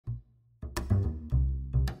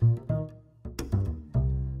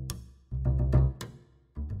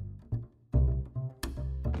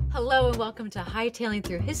Hello and welcome to Hightailing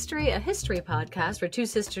Through History, a history podcast where two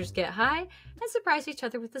sisters get high and surprise each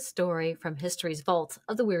other with a story from history's vault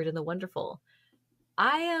of the weird and the wonderful.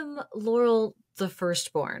 I am Laurel, the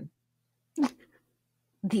firstborn.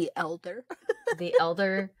 The elder. The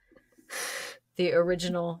elder, the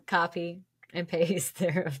original copy and paste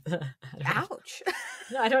there of the... Ouch.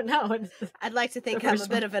 I don't know. I'd like to think I'm a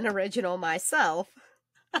bit of an original myself.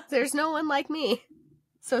 There's no one like me.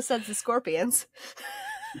 So says the Scorpions.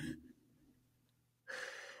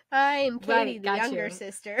 I'm Katie, the younger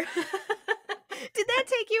sister. Did that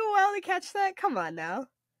take you a while to catch that? Come on now.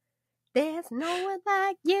 There's no one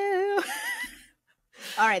like you.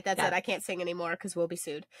 All right, that's it. I can't sing anymore because we'll be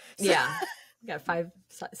sued. So. Yeah. We got 5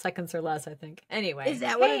 seconds or less, I think. Anyway. Is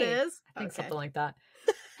that what it is? I think something like that.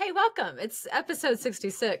 Hey, welcome. It's episode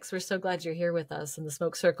 66. We're so glad you're here with us in the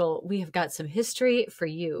Smoke Circle. We have got some history for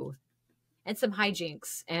you and some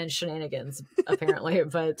hijinks and shenanigans, apparently,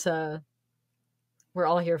 but we're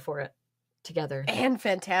all here for it together. And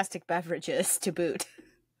fantastic beverages to boot.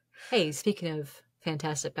 Hey, speaking of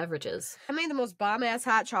fantastic beverages. I made the most bomb-ass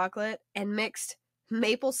hot chocolate and mixed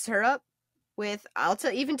maple syrup with, I'll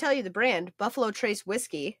even tell you the brand, Buffalo Trace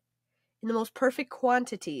whiskey in the most perfect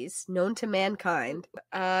quantities known to mankind.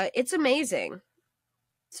 It's amazing.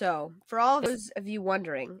 So, for all of those of you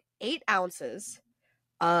wondering, 8 ounces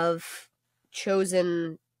of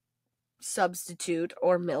chosen substitute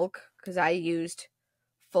or milk, because I used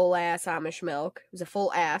full-ass Amish milk. It was a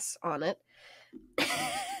full ass on it.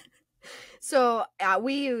 So,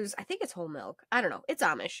 we use, I think it's whole milk. I don't know. It's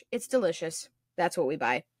Amish. It's delicious. That's what we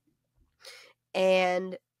buy.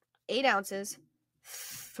 And 8 ounces,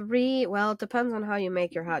 it depends on how you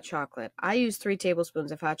make your hot chocolate. I use 3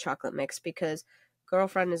 tablespoons of hot chocolate mix because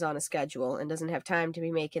girlfriend is on a schedule and doesn't have time to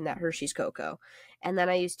be making that Hershey's cocoa. And then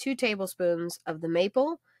I use 2 tablespoons of the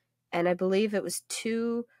maple, and I believe it was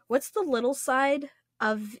 2, what's the little side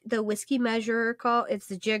of the whiskey measure called? It's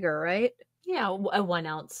the jigger, right? Yeah, a 1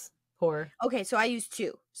 ounce pour. Okay, so I use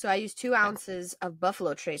 2. So I use 2 ounces of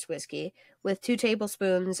Buffalo Trace whiskey with 2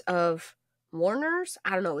 tablespoons of Warner's.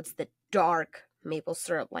 I don't know, it's the dark maple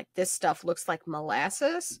syrup. Like, this stuff looks like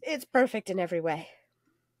molasses. It's perfect in every way.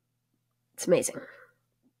 It's amazing.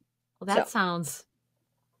 Well, that sounds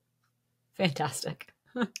fantastic.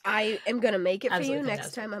 I am going to make it for you Absolutely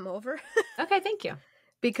next time I'm over. Okay, thank you.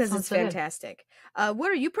 Because Sounds it's so good. fantastic. What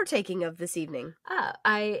are you partaking of this evening?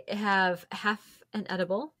 I have half an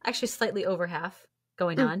edible, actually slightly over half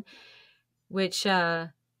going on, which that's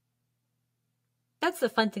the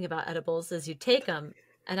fun thing about edibles is you take them,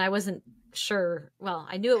 and I wasn't sure. Well,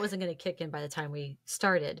 I knew it wasn't going to kick in by the time we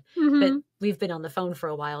started, but we've been on the phone for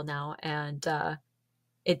a while now, and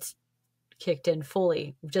it's kicked in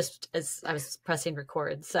fully just as I was pressing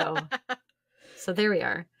record. So, so there we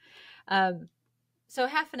are. So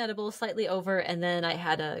half an edible, slightly over, and then I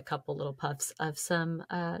had a couple little puffs of some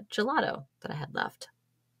gelato that I had left.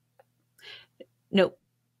 Nope,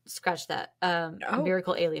 scratch that.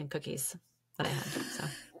 Miracle Alien cookies that I had. So.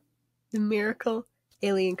 The Miracle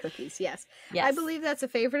Alien cookies, yes. I believe that's a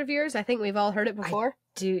favorite of yours. I think we've all heard it before.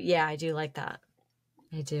 I do like that.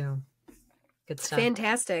 I do. Good stuff.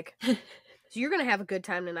 Fantastic. So you're going to have a good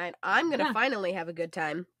time tonight. I'm going to finally have a good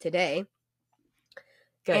time today.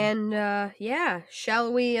 Good. And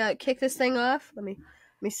shall we kick this thing off? Let me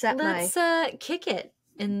set Let's kick it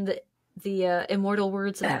in the immortal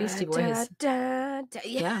words of the Beastie Boys.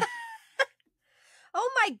 Yeah.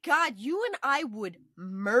 Oh my God, you and I would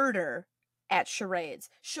murder at charades.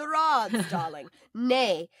 Charades, darling.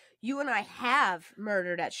 Nay, you and I have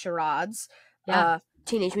murdered at charades. Yeah.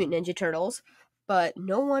 Teenage Mutant Ninja Turtles. But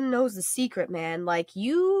no one knows the secret, man. Like,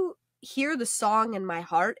 you hear the song in my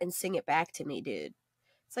heart and sing it back to me, dude.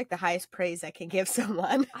 It's like the highest praise I can give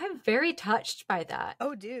someone. I'm very touched by that.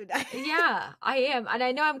 Oh, dude. Yeah, I am. And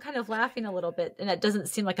I know I'm kind of laughing a little bit, and it doesn't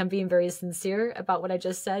seem like I'm being very sincere about what I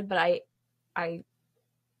just said, but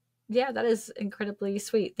that is incredibly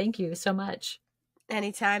sweet. Thank you so much.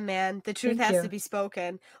 Anytime, man. The truth has to be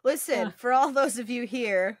spoken. Listen, for all those of you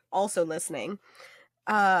here also listening,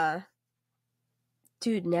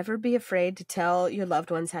 dude, never be afraid to tell your loved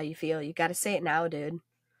ones how you feel. You got to say it now, dude.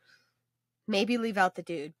 Maybe leave out the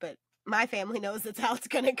dude, but my family knows that's how it's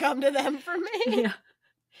going to come to them for me. Yeah.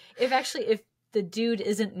 If the dude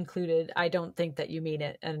isn't included, I don't think that you mean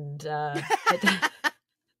it. And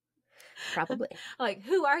probably. Like,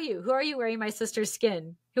 who are you? Who are you wearing my sister's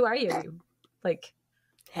skin? Who are you? Like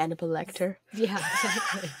Hannibal Lecter. Yeah,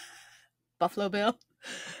 exactly. Buffalo Bill.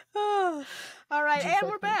 Oh, all right, and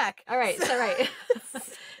we're back. All right, so right.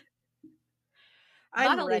 I'm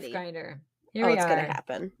Bottle ready. leaf grinder. Here we it's are. gonna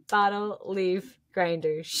happen. Bottle leaf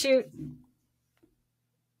grinder. Shoot.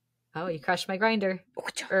 Oh, you crushed my grinder.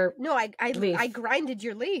 No, I leaf. grinded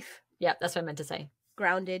your leaf. Yeah, that's what I meant to say.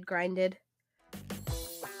 Grinded. All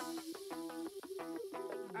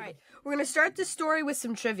right, we're going to start this story with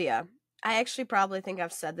some trivia. I actually probably think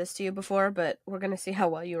I've said this to you before, but we're going to see how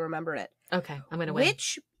well you remember it. Okay, I'm going to win.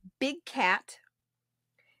 Which big cat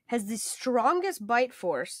has the strongest bite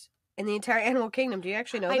force in the entire animal kingdom? Do you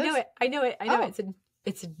actually know this? I know it. Oh.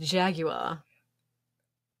 It's a jaguar.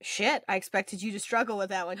 Shit, I expected you to struggle with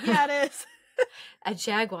that one. Yeah, it is. A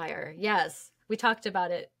jaguar, yes. We talked about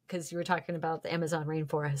it because you were talking about the Amazon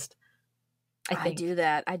rainforest. I do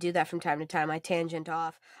that from time to time. I tangent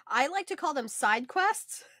off. I like to call them side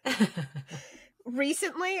quests.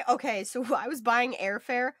 Recently, okay, so I was buying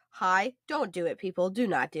airfare. Hi, don't do it, people. Do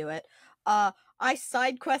not do it. I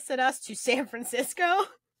side quested us to San Francisco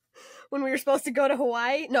when we were supposed to go to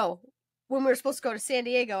Hawaii. No, when we were supposed to go to San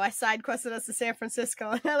Diego, I side quested us to San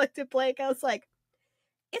Francisco, and I looked at Blake. I was like,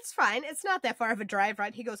 "It's fine. It's not that far of a drive,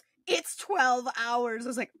 right?" He goes, "It's 12 hours." I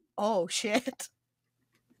was like, "Oh shit."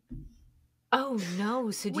 Oh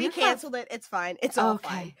no! So we canceled it. It's fine. It's all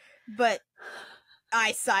fine. But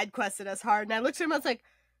I side quested us hard, and I looked at him. I was like,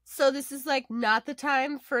 "So this is like not the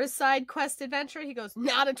time for a side quest adventure?" He goes,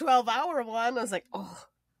 "Not a 12-hour one." I was like, "Oh."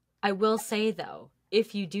 I will say though,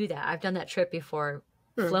 if you do that, I've done that trip before.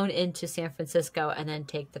 Flown into San Francisco and then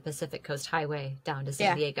take the Pacific Coast Highway down to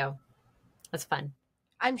San Diego. That's fun.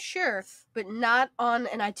 I'm sure, but not on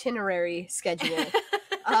an itinerary schedule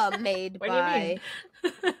made by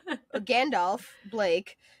Gandalf.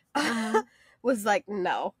 Blake was like,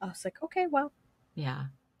 no. I was like, okay, well. Yeah.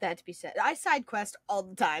 That to be said. I side quest all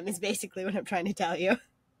the time is basically what I'm trying to tell you.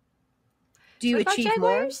 Do you achieve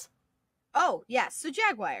jaguars? More? Oh, yes. So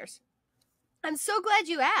jaguars. I'm so glad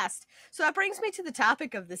you asked. So that brings me to the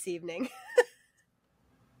topic of this evening.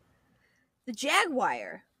 The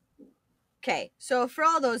jaguar. Okay, so for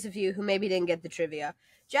all those of you who maybe didn't get the trivia,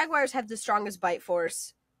 jaguars have the strongest bite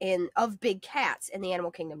force of big cats in the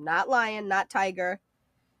animal kingdom. Not lion, not tiger.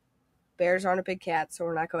 Bears aren't a big cat, so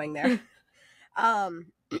we're not going there.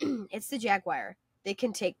 It's the jaguar. They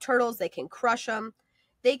can take turtles, they can crush them,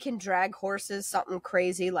 they can drag horses something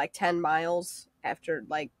crazy like 10 miles after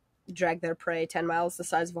drag their prey 10 miles the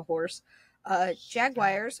size of a horse.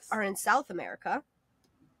 Jaguars are in South America,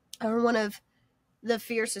 are one of the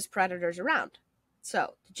fiercest predators around.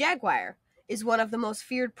 So the jaguar is one of the most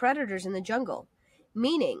feared predators in the jungle,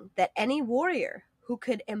 meaning that any warrior who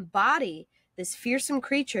could embody this fearsome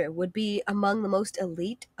creature would be among the most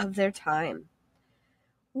elite of their time.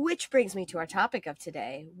 Which brings me to our topic of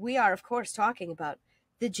today. We are, of course, talking about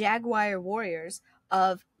the jaguar warriors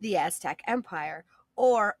of the Aztec Empire,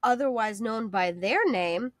 or otherwise known by their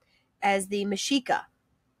name as the Mexica.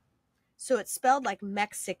 So it's spelled like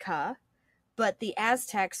Mexica, but the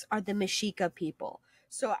Aztecs are the Mexica people.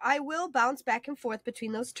 So I will bounce back and forth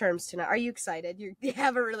between those terms tonight. Are you excited? You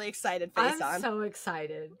have a really excited face on. I'm so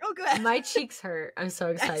excited. Oh, good. My cheeks hurt. I'm so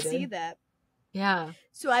excited. I see that. Yeah.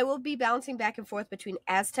 So I will be bouncing back and forth between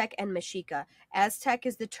Aztec and Mexica. Aztec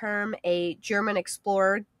is the term a German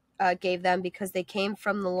explorer gave them because they came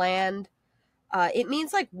from the land. It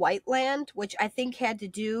means like white land, which I think had to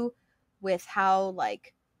do with how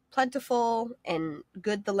plentiful and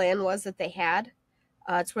good the land was that they had.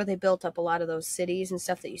 It's where they built up a lot of those cities and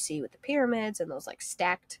stuff that you see with the pyramids and those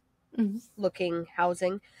stacked looking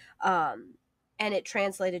housing. And it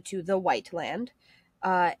translated to the white land.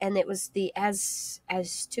 And it was the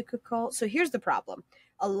Aztecal. So here's the problem.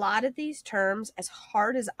 A lot of these terms, as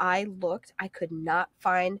hard as I looked, I could not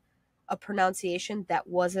find a pronunciation that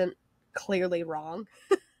wasn't clearly wrong.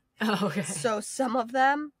 Oh, okay. So some of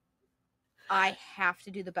them, I have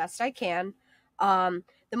to do the best I can.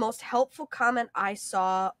 The most helpful comment I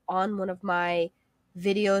saw on one of my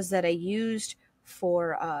videos that I used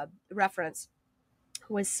for reference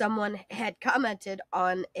was someone had commented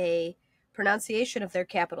on a pronunciation of their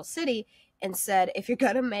capital city and said, if you're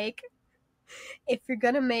gonna make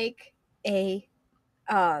a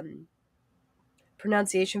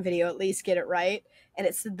pronunciation video, at least get it right. And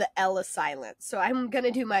it's the L is silent. So I'm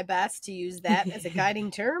gonna do my best to use that as a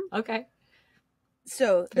guiding term. Okay.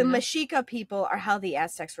 So the Mexica people are how the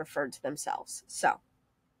Aztecs referred to themselves. So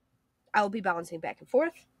I will be bouncing back and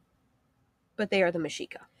forth, but they are the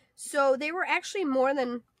Mexica. So they were actually more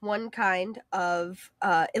than one kind of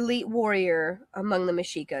elite warrior among the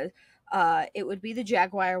Mexicas. It would be the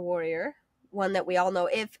jaguar warrior, one that we all know.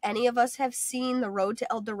 If any of us have seen The Road to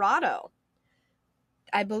El Dorado,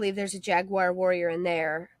 I believe there's a jaguar warrior in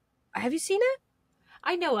there. Have you seen it?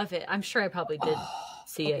 I know of it. I'm sure I probably did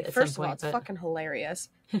see it at First some of all, point. it's fucking hilarious.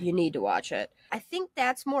 You need to watch it. I think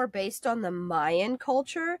that's more based on the Mayan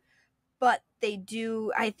culture, but they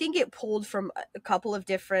do, I think it pulled from a couple of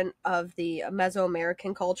different of the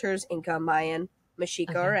Mesoamerican cultures, Inca, Mayan,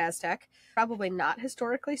 Mexica, or Aztec. Probably not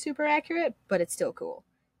historically super accurate, but it's still cool.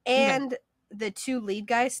 And the two lead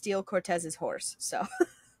guys steal Cortez's horse, so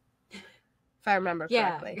if I remember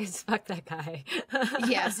correctly. Yeah, fuck that guy.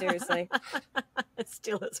 Yeah, seriously.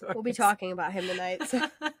 Steal his horse. We'll be talking about him tonight. So.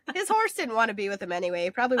 His horse didn't want to be with him anyway.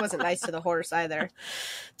 He probably wasn't nice to the horse either.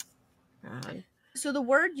 So the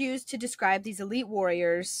word used to describe these elite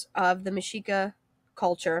warriors of the Mexica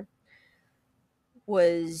culture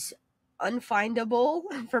was unfindable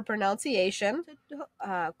for pronunciation.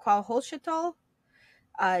 Macuahuitl,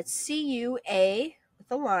 C-U-A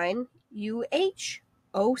with a line,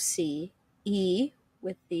 U-H-O-C-E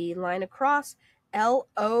with the line across,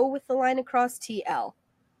 L-O with the line across, T-L.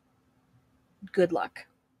 Good luck.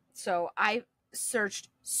 So I searched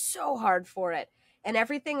so hard for it, and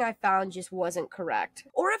everything I found just wasn't correct.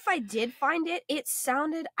 Or if I did find it, it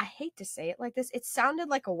sounded, I hate to say it like this, it sounded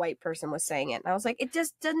like a white person was saying it. And I was like, it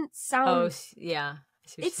just doesn't sound... Oh, yeah.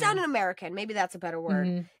 It sounded American. Maybe that's a better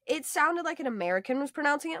word. It sounded like an American was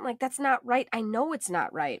pronouncing it. I'm like, that's not right. I know it's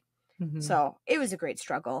not right. So it was a great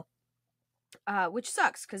struggle, which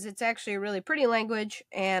sucks because it's actually a really pretty language,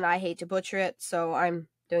 and I hate to butcher it, so I'm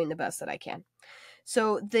doing the best that I can.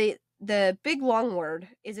 So the big long word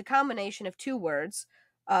is a combination of two words,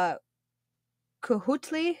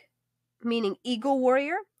 Cuhutli, meaning eagle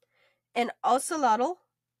warrior, and ocelotl,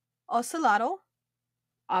 ocelot,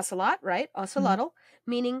 right? Ocelotl,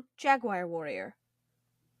 meaning jaguar warrior.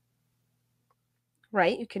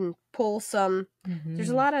 Right? You can pull some, there's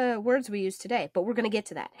a lot of words we use today, but we're going to get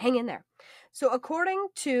to that. Hang in there. So according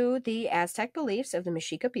to the Aztec beliefs of the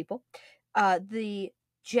Mexica people, the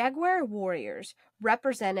jaguar warriors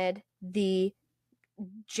represented the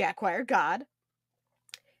jaguar god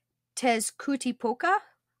Tezcatlipoca,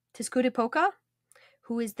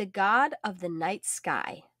 who is the god of the night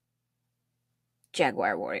sky.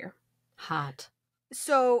 Jaguar warrior. Hot.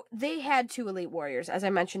 So they had two elite warriors, as I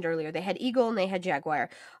mentioned earlier. They had eagle and they had jaguar.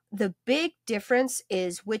 The big difference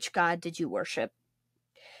is which god did you worship?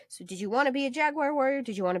 So did you want to be a jaguar warrior?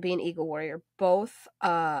 Did you want to be an eagle warrior? Both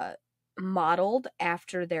modeled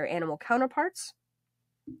after their animal counterparts.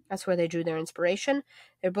 That's where they drew their inspiration.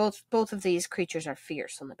 They're both of these creatures are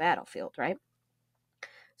fierce on the battlefield, right?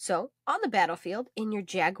 So on the battlefield, in your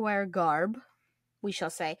jaguar garb, we shall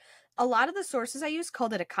say, a lot of the sources I use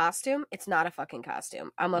called it a costume. It's not a fucking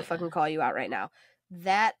costume. I'm gonna fucking call you out right now.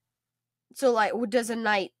 So like, does a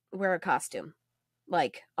knight wear a costume?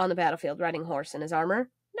 Like on the battlefield, riding horse in his armor?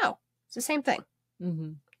 No, it's the same thing.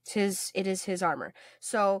 It is his armor.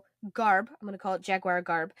 So garb, I'm going to call it jaguar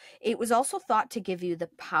garb. It was also thought to give you the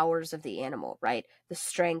powers of the animal, right? The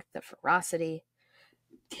strength, the ferocity,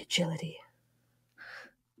 the agility.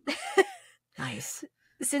 Nice.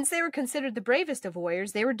 Since they were considered the bravest of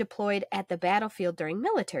warriors, they were deployed at the battlefield during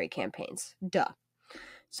military campaigns. Duh.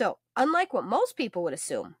 So, unlike what most people would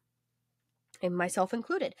assume, and myself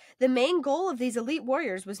included, the main goal of these elite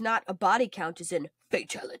warriors was not a body count as in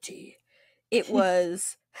fatality. It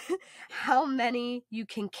was how many you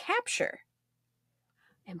can capture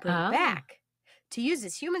and bring back to use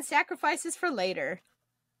as human sacrifices for later.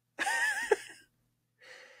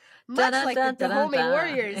 Much like the Dahomey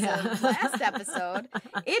Warriors of last episode,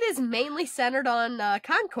 it is mainly centered on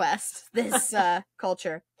conquest, this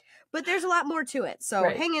culture. But there's a lot more to it, so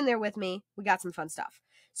hang in there with me. We got some fun stuff.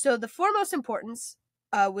 So the foremost importance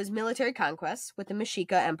was military conquest with the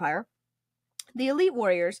Mexica Empire. The elite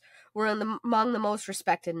warriors were among the most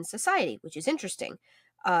respected in society, which is interesting.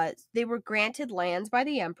 They were granted lands by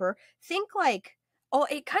the emperor. Think like,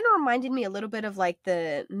 it kind of reminded me a little bit of like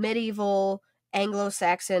the medieval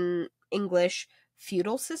Anglo-Saxon English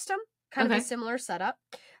feudal system, kind of a similar setup.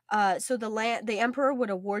 So the emperor would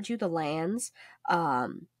award you the lands,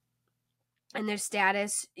 and their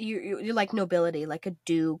status, you're like nobility, like a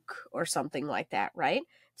duke or something like that, right?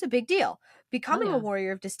 It's a big deal. Becoming a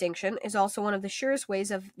warrior of distinction is also one of the surest ways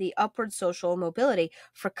of the upward social mobility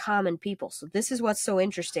for common people. So this is what's so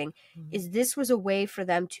interesting, is this was a way for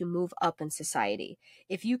them to move up in society.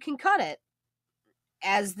 If you can cut it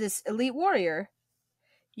as this elite warrior,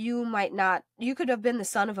 you could have been the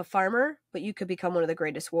son of a farmer, but you could become one of the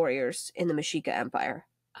greatest warriors in the Mexica Empire.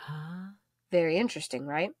 Very interesting,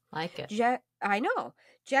 right? Like it. I know.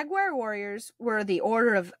 Jaguar warriors were the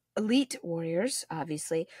order of elite warriors,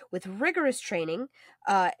 obviously, with rigorous training,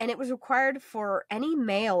 and it was required for any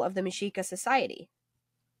male of the Mexica society.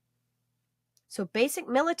 So basic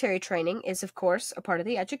military training is, of course, a part of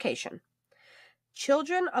the education.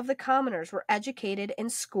 Children of the commoners were educated in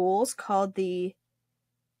schools called the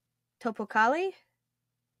Topocali,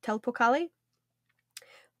 Telpocali.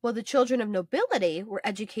 Well, the children of nobility were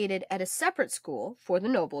educated at a separate school for the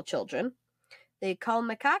noble children. The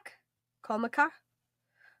Kalmakak,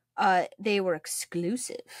 they were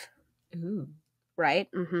exclusive. Ooh. Right?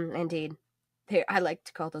 Indeed. I like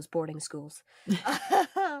to call those boarding schools.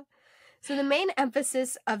 So the main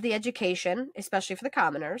emphasis of the education, especially for the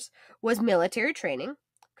commoners, was military training,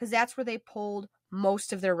 because that's where they pulled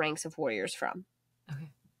most of their ranks of warriors from.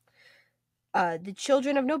 Okay. The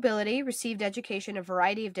children of nobility received education in a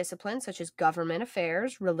variety of disciplines, such as government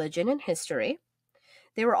affairs, religion, and history.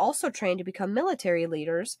 They were also trained to become military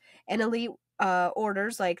leaders and elite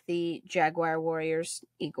orders like the Jaguar warriors,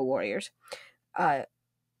 Eagle warriors.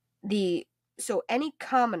 So any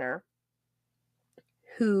commoner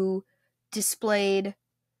who displayed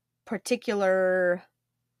particular,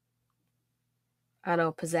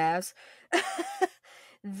 pizzazz,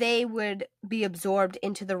 they would be absorbed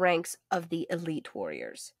into the ranks of the elite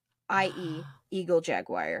warriors, i.e. Eagle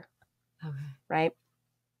Jaguar. Okay. Right?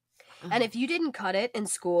 And if you didn't cut it in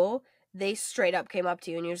school, they straight up came up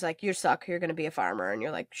to you and you was like, you suck, you're going to be a farmer. And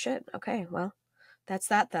you're like, shit, okay, well, that's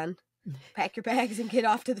that then. Pack your bags and get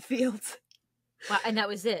off to the fields. Wow, and that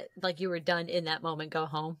was it? Like, you were done in that moment, go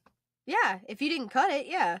home? Yeah, if you didn't cut it,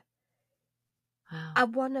 yeah. Wow. I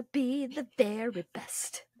want to be the very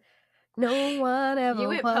best. No one ever You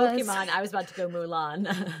went was. Pokemon, I was about to go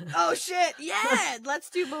Mulan. Oh, shit, yeah, let's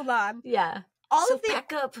do Mulan. Yeah.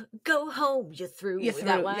 Pack up, go home. You threw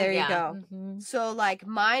that one. There you go. Mm-hmm. So, like,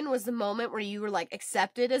 mine was the moment where you were, like,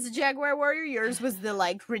 accepted as a Jaguar warrior. Yours was the,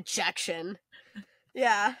 like, rejection.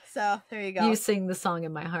 Yeah, so there you go. You sing the song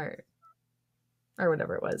in my heart. Or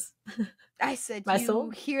whatever it was. I said, my you soul?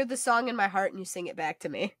 Hear the song in my heart and you sing it back to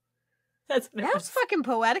me. That was fucking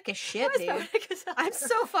poetic as shit, dude. I'm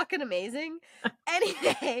so fucking amazing.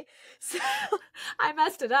 Anyway, so I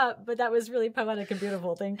messed it up, but that was really poetic and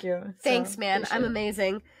beautiful. Thank you. Thanks, man. I'm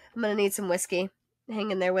amazing. I'm gonna need some whiskey.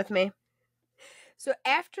 Hang in there with me. So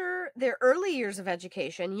after their early years of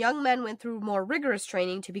education, young men went through more rigorous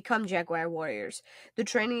training to become Jaguar warriors. The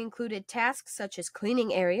training included tasks such as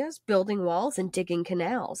cleaning areas, building walls, and digging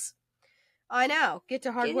canals. I know. Get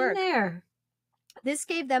to hard work. Get in there. This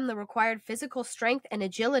gave them the required physical strength and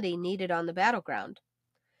agility needed on the battleground.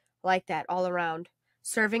 Like that, all around.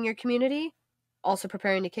 Serving your community, also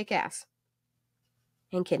preparing to kick ass.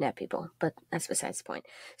 And kidnap people, but that's besides the point.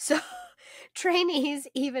 So, trainees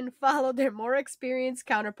even followed their more experienced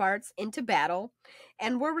counterparts into battle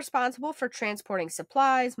and were responsible for transporting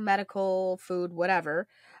supplies, medical, food, whatever.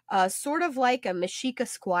 Sort of like a Mexica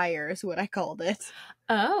squire is what I called it.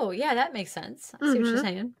 Oh, yeah, that makes sense. I see what you're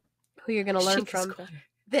saying. Who you're going to learn from.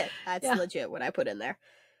 That's legit what I put in there.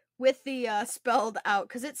 With the spelled out,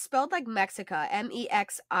 because it's spelled like Mexica,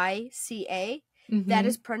 Mexica. That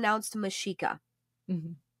is pronounced Mexica.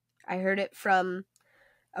 Mm-hmm. I heard it from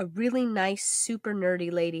a really nice, super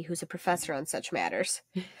nerdy lady who's a professor on such matters.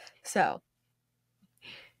 So.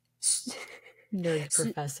 Nerd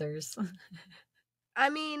professors. I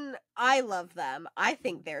mean, I love them. I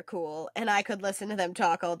think they're cool, and I could listen to them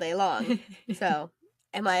talk all day long. So,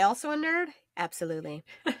 am I also a nerd? Absolutely.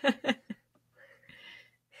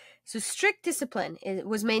 So strict discipline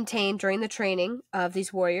was maintained during the training of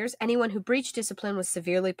these warriors. Anyone who breached discipline was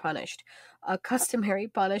severely punished. A customary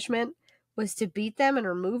punishment was to beat them and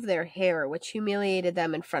remove their hair, which humiliated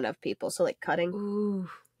them in front of people. So, like cutting. Ooh.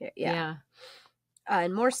 Yeah.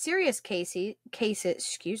 In more serious cases,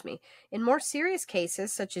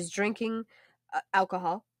 such as drinking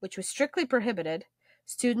alcohol, which was strictly prohibited,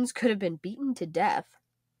 students could have been beaten to death.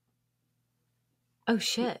 Oh,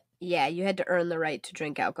 shit. Yeah, you had to earn the right to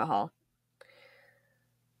drink alcohol.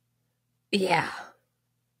 Yeah.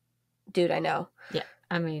 Dude, I know. Yeah,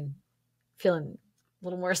 I mean, feeling a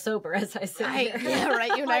little more sober as I sit here. Yeah,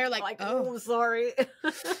 right? You and I are like, oh, sorry.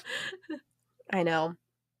 I know.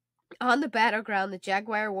 On the battleground, the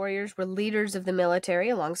Jaguar warriors were leaders of the military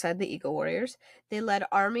alongside the Eagle warriors. They led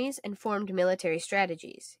armies and formed military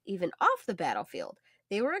strategies. Even off the battlefield,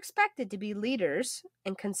 they were expected to be leaders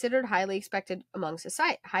and considered highly respected among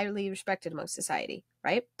society,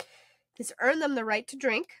 right? This earned them the right to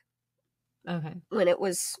drink. Okay. When it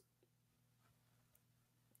was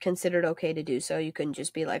considered okay to do so. You couldn't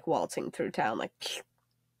just be like waltzing through town like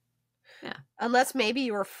yeah. Unless maybe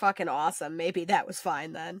you were fucking awesome. Maybe that was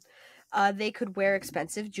fine then. They could wear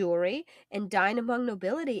expensive jewelry and dine among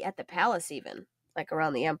nobility at the palace even, like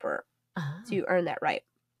around the emperor. Uh-huh. So you earn that right.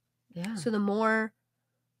 Yeah. So the more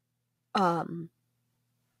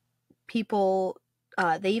people,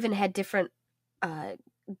 they even had different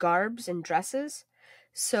garbs and dresses.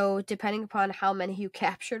 So depending upon how many you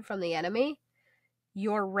captured from the enemy,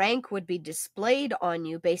 your rank would be displayed on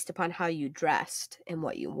you based upon how you dressed and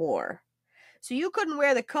what you wore. So you couldn't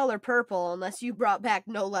wear the color purple unless you brought back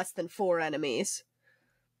no less than 4 enemies.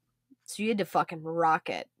 So you had to fucking rock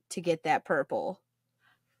it to get that purple.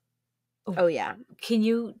 Oh, yeah. Can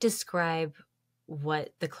you describe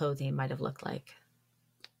what the clothing might have looked like?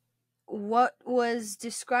 What was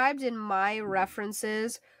described in my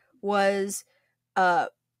references was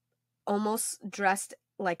almost dressed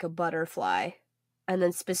like a butterfly. And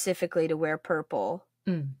then specifically to wear purple,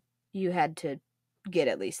 you had to get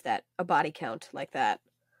at least a body count like that.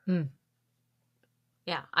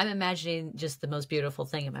 Yeah, I'm imagining just the most beautiful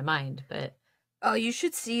thing in my mind, but... Oh, you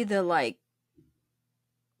should see the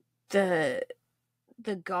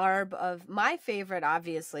garb of... My favorite,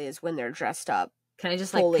 obviously, is when they're dressed up. Can I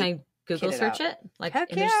just, can I Google search it? Like,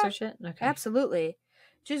 Heck image yeah. search it? Okay. Absolutely.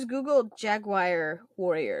 Just Google Jaguar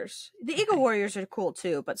warriors. The Eagle warriors are cool,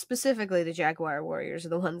 too, but specifically the Jaguar warriors are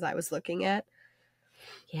the ones I was looking at.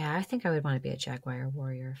 Yeah, I think I would want to be a Jaguar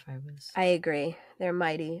warrior if I was... I agree. They're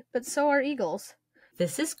mighty, but so are eagles.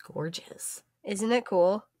 This is gorgeous. Isn't it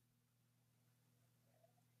cool?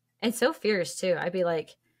 And so fierce, too. I'd be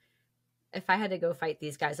like, if I had to go fight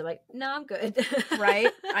these guys, I'm like, no, I'm good. Right?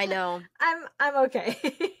 I know. I'm okay.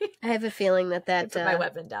 I have a feeling that put my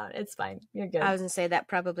weapon down. It's fine. You're good. I was gonna say that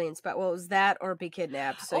probably inspired. Well, it was that or be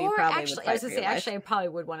kidnapped. So you probably actually, would fight I was gonna say life. actually, I probably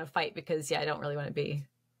would want to fight because I don't really want to be.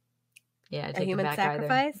 Yeah, a human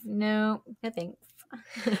sacrifice. Either. No, thanks.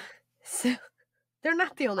 So they're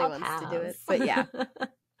not the only ones to do it, but yeah.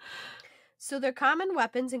 So their common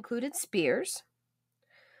weapons included spears,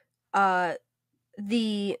 the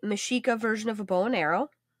Mexica version of a bow and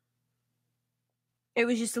arrow. It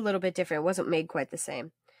was just a little bit different. It wasn't made quite the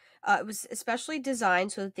same. It was especially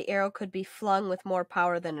designed so that the arrow could be flung with more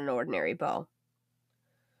power than an ordinary bow.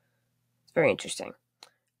 It's very interesting.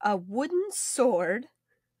 A wooden sword.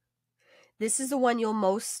 This is the one you'll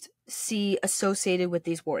most see associated with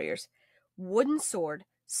these warriors. Wooden sword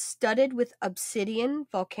studded with obsidian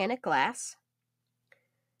volcanic glass.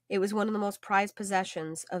 It was one of the most prized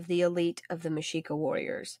possessions of the elite of the Mexica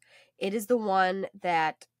warriors. It is the one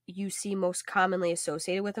that you see most commonly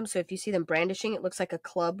associated with them. So if you see them brandishing, it looks like a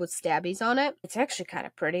club with stabbies on it. It's actually kind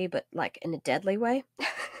of pretty, but like in a deadly way.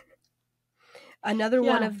 Another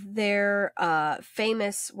one of their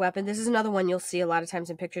famous weapons, this is another one you'll see a lot of times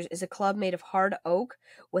in pictures, is a club made of hard oak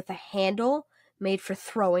with a handle made for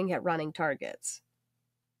throwing at running targets.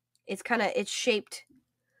 It's shaped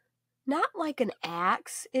not like an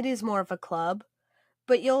axe. It is more of a club,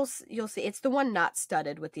 but you'll see it's the one not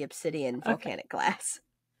studded with the obsidian volcanic glass.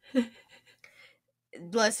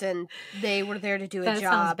 Listen, they were there to do a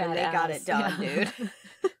job and they got it done,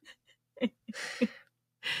 dude.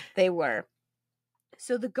 They were.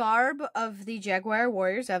 So the garb of the Jaguar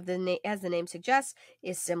warriors, as the name suggests,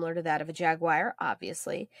 is similar to that of a jaguar,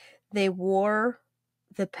 obviously. They wore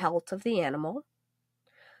the pelt of the animal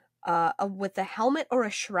with a helmet or a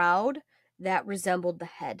shroud that resembled the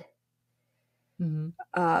head.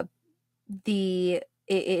 Mm-hmm.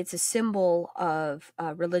 It's a symbol of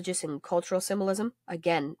religious and cultural symbolism,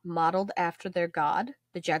 again, modeled after their god,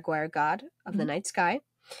 the Jaguar god of the night sky.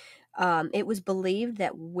 It was believed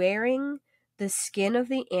that wearing the skin of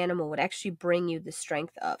the animal would actually bring you the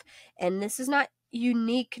strength of. And this is not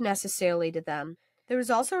unique necessarily to them. There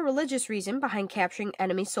was also a religious reason behind capturing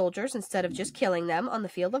enemy soldiers instead of just killing them on the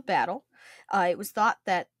field of battle. It was thought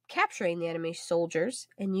that capturing the enemy soldiers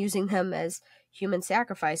and using them as human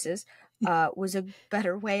sacrifices was a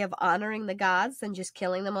better way of honoring the gods than just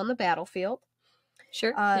killing them on the battlefield.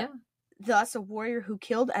 Sure, yeah. Thus, a warrior who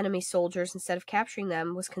killed enemy soldiers instead of capturing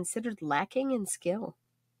them was considered lacking in skill.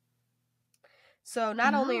 So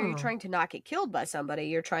not only are you trying to not get killed by somebody,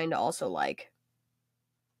 you're trying to also, like,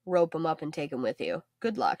 rope them up and take them with you.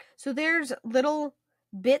 Good luck. So there's little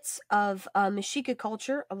bits of Mexica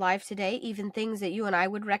culture alive today, even things that you and I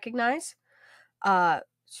would recognize.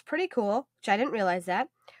 It's pretty cool, which I didn't realize that.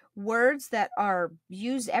 Words that are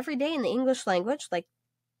used every day in the English language, like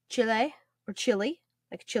chile or chili,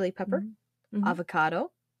 like chili pepper,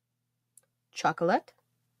 avocado, chocolate,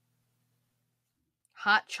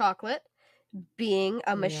 hot chocolate being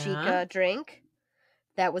a Mexica drink.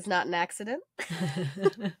 That was not an accident.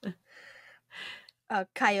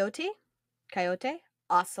 Coyote,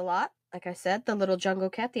 ocelot, like I said, the little jungle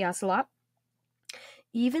cat, the ocelot.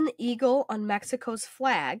 Even the eagle on Mexico's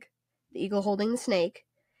flag, the eagle holding the snake,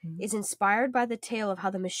 is inspired by the tale of how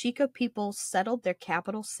the Mexica people settled their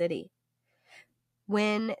capital city.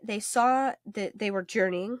 When they saw that they were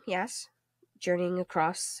journeying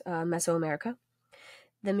across Mesoamerica,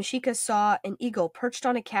 the Mexica saw an eagle perched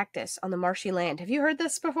on a cactus on the marshy land. Have you heard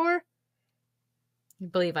this before? I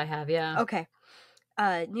believe I have, yeah. Okay.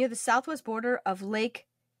 Near the southwest border of Lake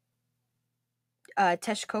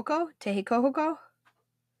Texcoco,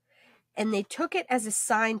 and they took it as a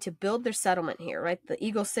sign to build their settlement here, right? The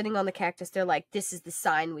eagle sitting on the cactus, they're like, this is the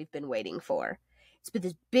sign we've been waiting for. It's been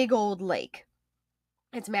this big old lake.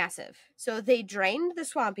 It's massive. So they drained the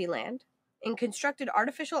swampy land and constructed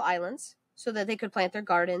artificial islands so that they could plant their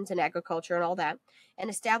gardens and agriculture and all that, and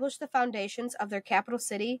established the foundations of their capital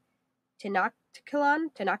city, Tenochtitlan.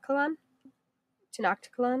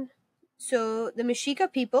 So the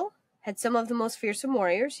Mexica people had some of the most fearsome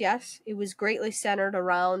warriors, yes. It was greatly centered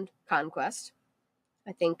around conquest.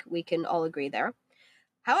 I think we can all agree there.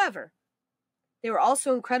 However, they were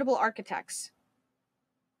also incredible architects,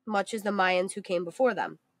 much as the Mayans who came before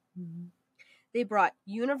them. Mm-hmm. They brought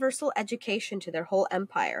universal education to their whole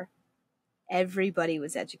empire. Everybody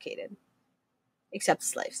was educated, except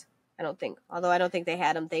slaves. I don't think they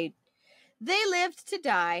had them. They lived to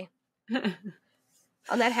die.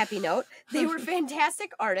 On that happy note, they were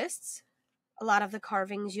fantastic artists. A lot of the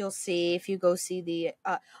carvings you'll see if you go see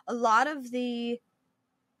a lot of the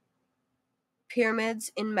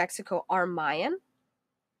pyramids in Mexico are Mayan.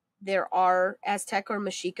 There are Aztec or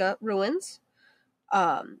Mexica ruins.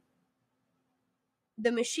 The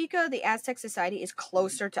Mexica, the Aztec society, is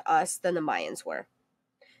closer to us than the Mayans were.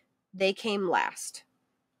 They came last.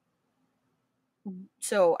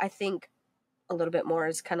 So I think a little bit more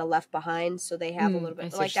is kind of left behind. So they have a little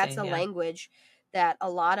bit, like that's the language that a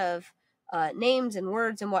lot of names and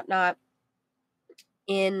words and whatnot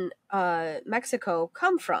in Mexico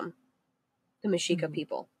come from the Mexica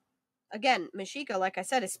people. Again, Mexica, like I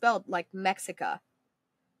said, is spelled like Mexica.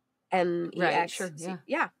 M-E-X. Right, sure, yeah.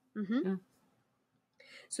 Yeah. Mm-hmm. Yeah.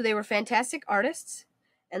 So they were fantastic artists,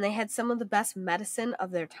 and they had some of the best medicine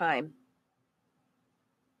of their time.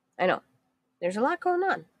 I know. There's a lot going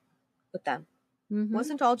on with them. Mm-hmm. It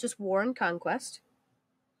wasn't all just war and conquest.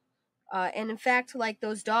 And in fact, like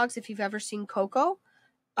those dogs, if you've ever seen Coco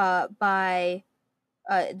by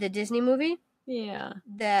the Disney movie. Yeah.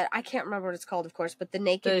 That, I can't remember what it's called, of course, but the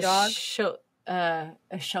naked dog. A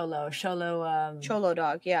Cholo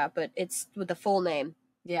dog, yeah, but it's with the full name.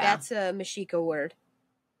 Yeah. That's a Mexica word.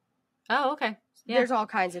 Oh, okay. Yeah. There's all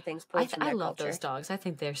kinds of things pulled from that I love culture. those dogs. I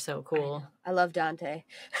think they're so cool. I love Dante.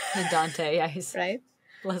 And Dante, yeah, he's right.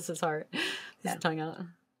 Bless his heart. His tongue out.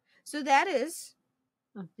 So that is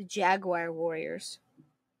the Jaguar warriors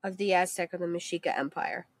of the Aztec or the Mexica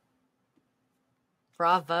Empire.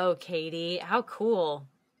 Bravo, Katie. How cool.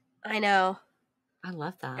 I know. I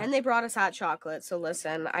love that. And they brought us hot chocolate, so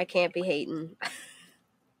listen, I can't be hating. You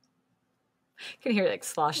can hear it like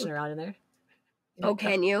sloshing around in there. Oh,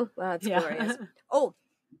 can you? Wow, it's glorious. Oh,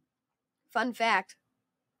 fun fact.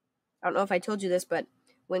 I don't know if I told you this, but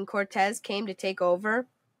when Cortez came to take over,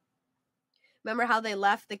 remember how they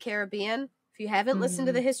left the Caribbean? If you haven't listened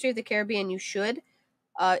to the history of the Caribbean, you should.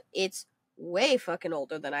 It's way fucking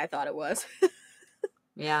older than I thought it was.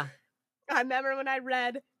 Yeah. I remember when I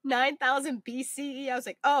read 9,000 BCE, I was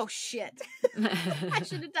like, oh shit. I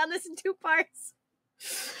should have done this in 2 parts.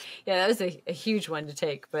 Yeah, that was a huge one to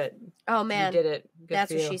take, but oh man, you did it. Good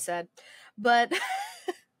That's what she said. But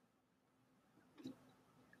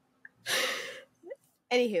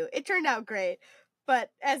anywho, it turned out great.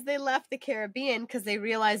 But as they left the Caribbean, because they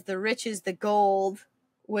realized the riches, the gold,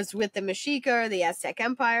 was with the Mexica or the Aztec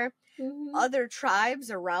Empire, other tribes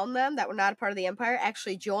around them that were not a part of the empire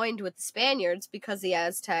actually joined with the Spaniards because the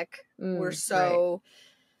Aztec were so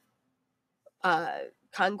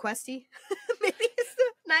conquesty. Maybe it's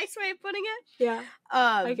the nice way of putting it. Yeah.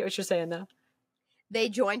 I get what you're saying, though. They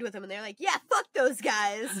joined with them, and they're like, yeah, fuck those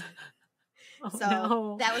guys.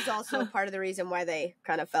 That was also part of the reason why they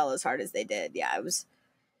kind of fell as hard as they did. Yeah, it was.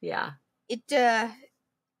 Yeah. It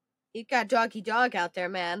got doggy dog out there,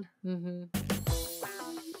 man. Mm-hmm.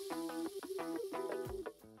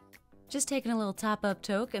 Just taking a little top-up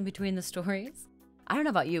toke in between the stories. I don't know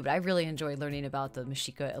about you, but I really enjoyed learning about the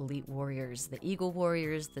Mexica elite warriors, the Eagle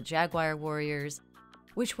warriors, the Jaguar warriors.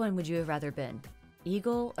 Which one would you have rather been,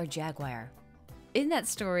 Eagle or Jaguar? In that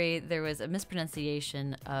story, there was a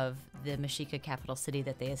mispronunciation of the Mexica capital city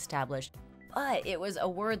that they established, but it was a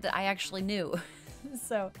word that I actually knew.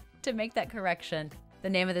 So to make that correction, the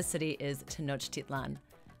name of the city is Tenochtitlan,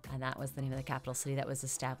 and that was the name of the capital city that was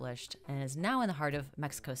established and is now in the heart of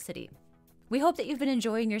Mexico City. We hope that you've been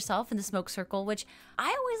enjoying yourself in the Smoke Circle, which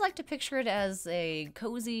I always like to picture it as a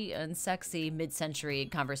cozy and sexy mid-century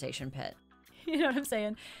conversation pit. You know what I'm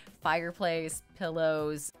saying? Fireplace,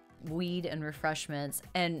 pillows, weed and refreshments,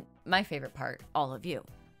 and my favorite part, all of you.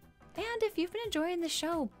 And if you've been enjoying the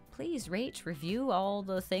show, please rate, review, all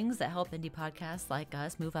the things that help indie podcasts like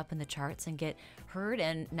us move up in the charts and get heard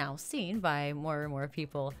and now seen by more and more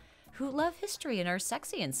people who love history and are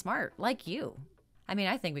sexy and smart like you. I mean,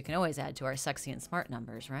 I think we can always add to our sexy and smart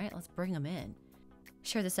numbers, right? Let's bring them in.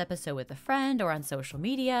 Share this episode with a friend or on social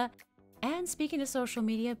media. And speaking of social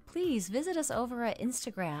media, please visit us over at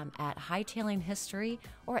Instagram at Hightailing History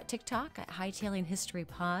or at TikTok at Hightailing History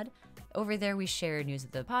Pod. Over there, we share news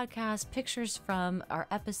of the podcast, pictures from our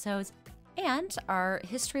episodes, and our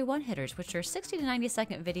History One-Hitters, which are 60 to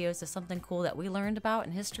 90-second videos of something cool that we learned about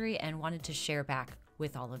in history and wanted to share back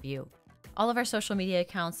with all of you. All of our social media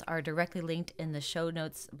accounts are directly linked in the show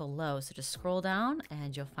notes below, so just scroll down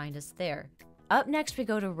and you'll find us there. Up next, we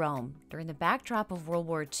go to Rome during the backdrop of World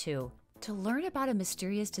War II to learn about a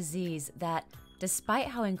mysterious disease that, despite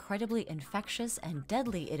how incredibly infectious and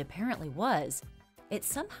deadly it apparently was, it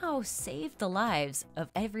somehow saved the lives of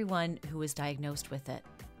everyone who was diagnosed with it.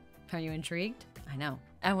 Are you intrigued? I know.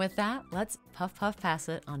 And with that, let's puff pass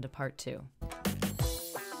it on to part 2.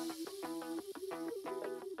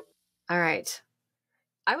 All right.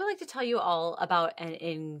 I would like to tell you all about an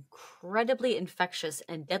incredibly infectious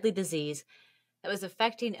and deadly disease that was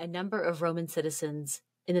affecting a number of Roman citizens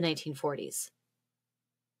in the 1940s.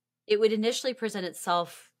 It would initially present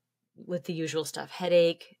itself with the usual stuff,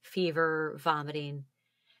 headache, fever, vomiting,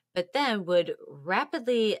 but then would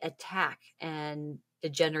rapidly attack and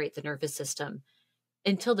degenerate the nervous system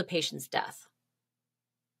until the patient's death.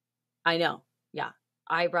 I know, yeah,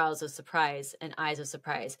 eyebrows of surprise and eyes of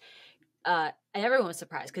surprise. And everyone was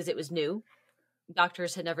surprised because it was new.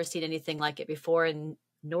 Doctors had never seen anything like it before, and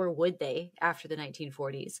nor would they after the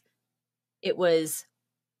 1940s. It was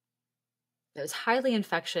highly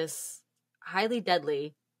infectious, highly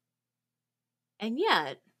deadly, and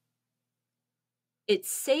yet it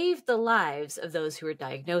saved the lives of those who were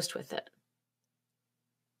diagnosed with it.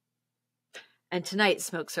 And tonight,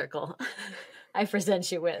 Smoke Circle, I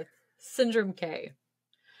present you with Syndrome K.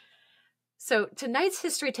 So tonight's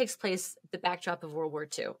history takes place at the backdrop of World War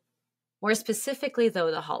II, more specifically, though,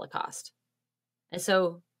 the Holocaust. And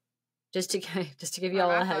so, just to give you all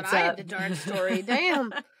a heads up, I had the dark story.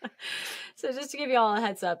 Damn. So, just to give you all a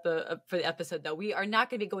heads up for the episode, though, we are not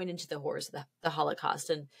going to be going into the horrors of the Holocaust.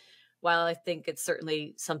 And while I think it's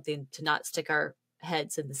certainly something to not stick our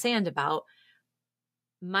heads in the sand about,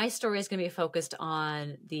 my story is going to be focused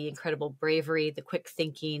on the incredible bravery, the quick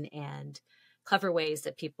thinking, and clever ways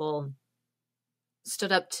that people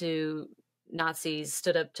stood up to Nazis,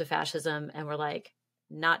 stood up to fascism, and were like,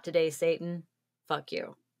 not today, Satan, fuck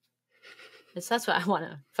you. And so that's what I want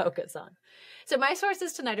to focus on. So my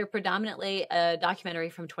sources tonight are predominantly a documentary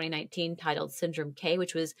from 2019 titled Syndrome K,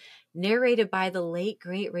 which was narrated by the late,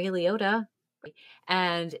 great Ray Liotta.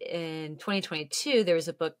 And in 2022, there was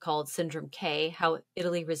a book called Syndrome K, How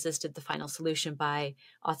Italy Resisted the Final Solution by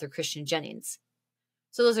author Christian Jennings.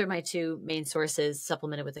 So those are my two main sources,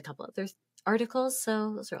 supplemented with a couple other articles.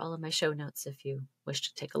 So those are all in my show notes if you wish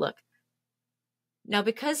to take a look. Now,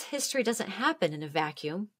 because history doesn't happen in a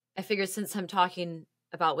vacuum, I figured since I'm talking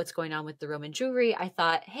about what's going on with the Roman Jewry, I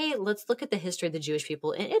thought, hey, let's look at the history of the Jewish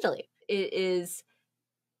people in Italy. It is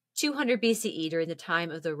 200 BCE during the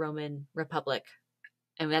time of the Roman Republic.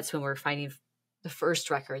 And that's when we're finding the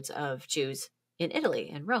first records of Jews in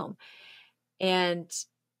Italy and Rome. And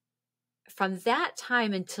from that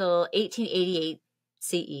time until 1888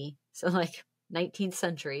 CE, so like 19th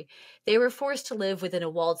century, they were forced to live within a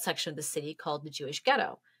walled section of the city called the Jewish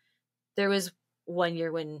ghetto. There was one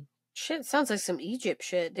year when... Shit, sounds like some Egypt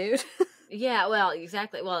shit, dude. Yeah, well,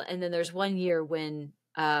 exactly. Well, and then there's one year when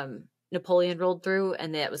Napoleon rolled through,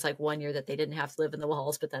 and that was like 1 year that they didn't have to live in the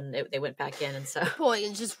walls, but then they went back in, and so...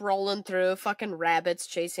 Napoleon's just rolling through, fucking rabbits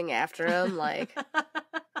chasing after him, like...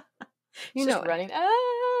 you know, running. Ah!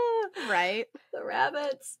 Right. The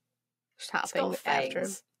rabbits. Hopping after him.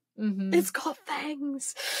 Mm-hmm. It's called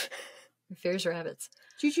fangs. Fierce rabbits.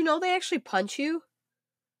 Did you know they actually punch you?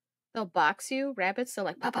 They'll box you. Rabbits, they're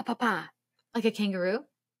like, pa, pa, pa, pa. Like a kangaroo?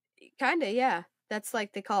 Kinda, yeah. That's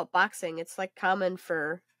like, they call it boxing. It's like common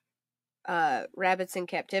for rabbits in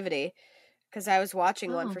captivity. Because I was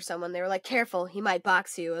watching one for someone. They were like, careful, he might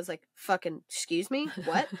box you. I was like, fucking, excuse me?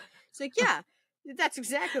 What? It's like, yeah. That's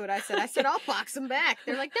exactly what I said. I said, I'll box him back.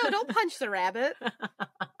 They're like, no, don't punch the rabbit.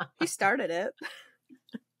 He started it.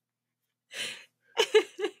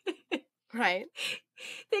 Right.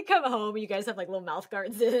 They come home, you guys have like little mouth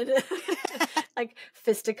guards in. Like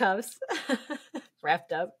fisticuffs.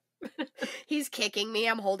 Wrapped up. He's kicking me.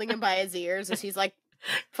 I'm holding him by his ears as he's like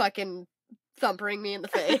fucking thumping me in the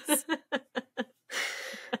face.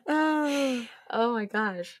 Oh my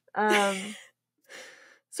gosh.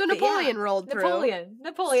 So Napoleon rolled through.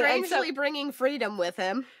 Napoleon. Strangely bringing freedom with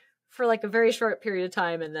him. For like a very short period of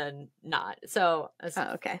time and then not. So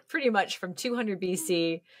okay. Pretty much from 200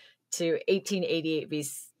 BC to 1888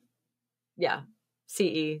 BC. Yeah,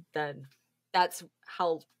 CE. Then that's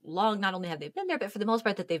how long not only have they been there, but for the most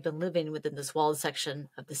part that they've been living within this walled section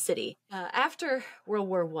of the city. After World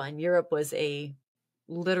War I, Europe was a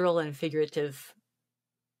literal and figurative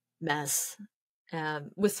mess,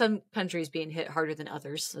 with some countries being hit harder than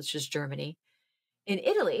others, such as Germany. In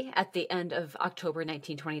Italy, at the end of October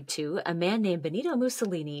 1922, a man named Benito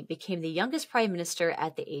Mussolini became the youngest prime minister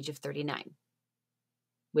at the age of 39.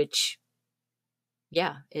 Which,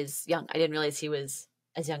 yeah, is young. I didn't realize he was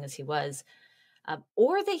as young as he was.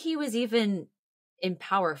 Or that he was even in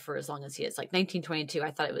power for as long as he is. Like 1922,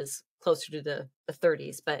 I thought it was closer to the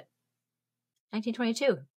 30s, but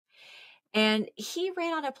 1922. And he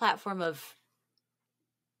ran on a platform of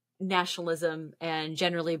nationalism and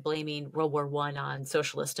generally blaming World War I on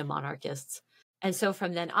socialists and monarchists. And so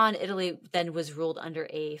from then on, Italy then was ruled under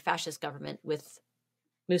a fascist government with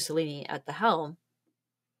Mussolini at the helm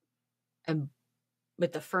and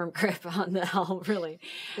with the firm grip on the helm, really.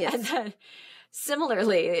 Yes. And then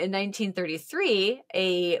similarly, in 1933,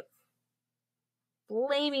 a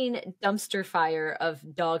flaming dumpster fire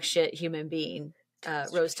of dog shit human being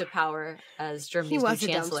rose to power as Germany's new chancellor.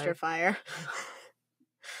 He was a dumpster fire.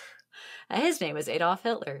 His name was Adolf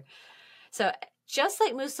Hitler. So just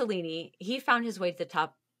like Mussolini, he found his way to the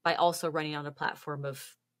top by also running on a platform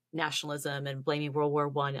of nationalism and blaming World War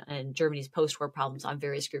I and Germany's post-war problems on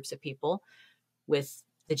various groups of people, with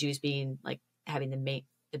the Jews being like having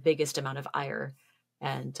the biggest amount of ire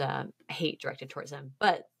and hate directed towards them.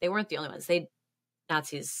 But they weren't the only ones.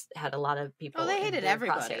 Nazis had a lot of people. Oh, they hated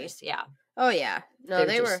everybody. Crosshairs. Yeah. Oh, yeah. No,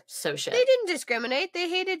 they were so shit. They didn't discriminate. They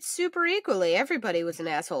hated super equally. Everybody was an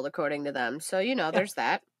asshole, according to them. So, there's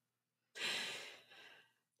that.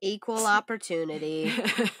 Equal opportunity.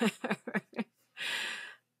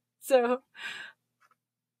 So,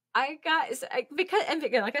 like I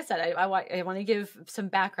said, I want to give some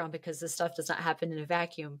background because this stuff does not happen in a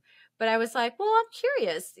vacuum. But I was like, well, I'm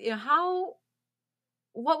curious,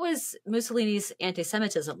 what was Mussolini's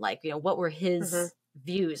anti-Semitism like? What were his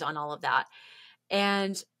views on all of that?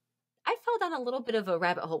 And I fell down a little bit of a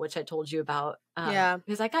rabbit hole, which I told you about.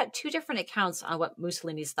 Because I got two different accounts on what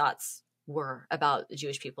Mussolini's thoughts were about the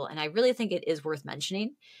Jewish people. And I really think it is worth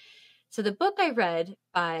mentioning. So the book I read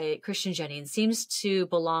by Christian Jennings seems to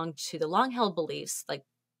belong to the long-held beliefs, like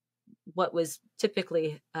what was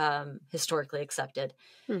typically historically accepted,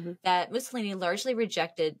 that Mussolini largely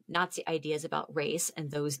rejected Nazi ideas about race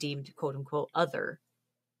and those deemed quote-unquote other,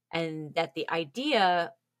 and that the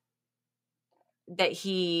idea that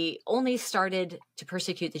he only started to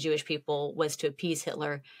persecute the Jewish people was to appease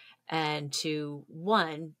Hitler and to,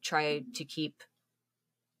 one, try to keep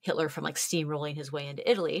Hitler from like steamrolling his way into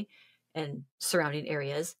Italy and surrounding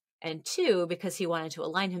areas, and two, because he wanted to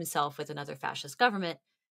align himself with another fascist government,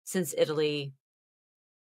 since Italy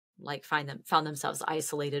found themselves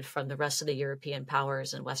isolated from the rest of the European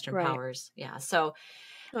powers and Western powers. Yeah. So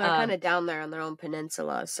they're kind of down there on their own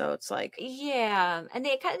peninsula. So it's like, yeah. And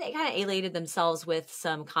they kind of alienated themselves with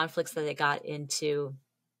some conflicts that they got into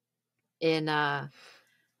in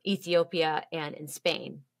Ethiopia and in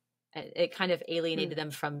Spain. It kind of alienated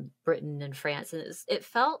them from Britain and France. And it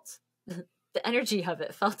felt, the energy of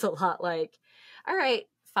it felt a lot like, all right,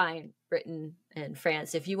 fine, Britain and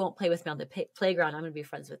France, if you won't play with me on the playground, I'm going to be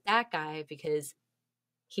friends with that guy because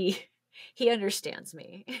he understands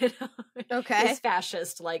me. Okay. He's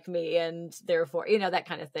fascist like me, and therefore, that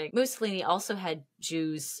kind of thing. Mussolini also had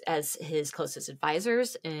Jews as his closest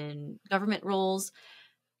advisors in government roles.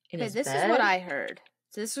 This is what I heard.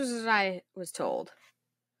 This was what I was told.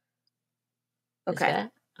 Okay.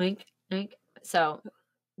 Oink, oink. So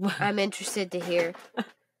I'm interested to hear.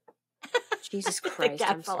 Jesus Christ.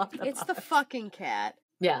 It's the fucking cat.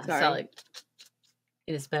 Yeah. Sorry. So like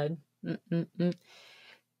in his bed.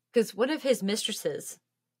 Because one of his mistresses.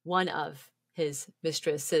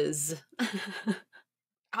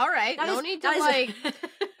 All right. No need to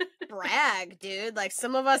brag, dude. Like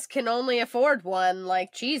some of us can only afford one.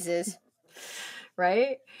 Like Jesus.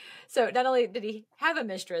 Right? So not only did he have a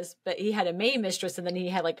mistress, but he had a main mistress, and then he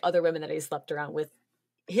had like other women that he slept around with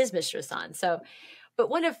his mistress on. So, but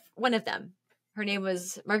one of them, her name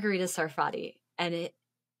was Margherita Sarfatti, and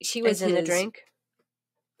she was in the drink.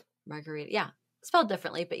 Margherita, yeah, spelled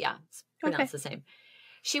differently, but yeah, it's pronounced the same.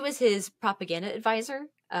 She was his propaganda advisor,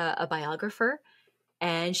 a biographer,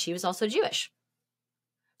 and she was also Jewish.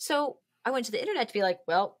 So I went to the internet to be like,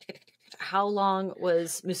 well, how long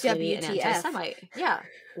was Mussolini an WTF. anti-Semite? Yeah.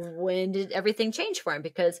 When did everything change for him?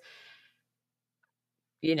 Because,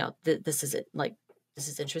 you know, this is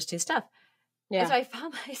interesting stuff. Yeah. And so I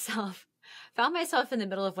found myself in the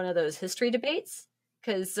middle of one of those history debates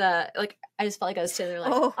because, like, I just felt like I was sitting there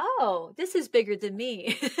like, oh this is bigger than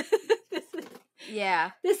me.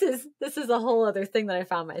 Yeah. This is a whole other thing that I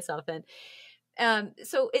found myself in.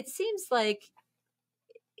 So it seems like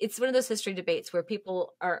it's one of those history debates where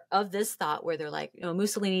people are of this thought where they're like, you know,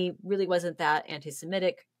 Mussolini really wasn't that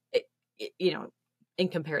anti-Semitic, you know, in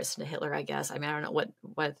comparison to Hitler, I guess. I mean, I don't know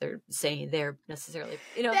what they're saying there necessarily.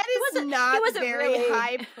 You know, that is not very really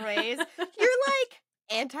high praise. You're like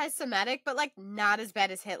anti-Semitic, but like not as bad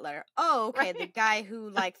as Hitler. Oh, okay. Right. The guy who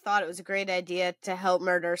like thought it was a great idea to help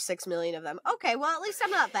murder 6 million of them. Okay, well at least I'm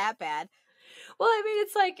not that bad. Well, I mean,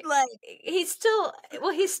 it's like he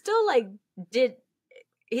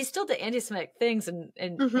still did anti-Semitic things and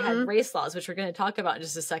had race laws, which we're going to talk about in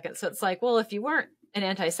just a second. So it's like, well, if you weren't an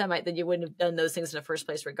anti-Semite, then you wouldn't have done those things in the first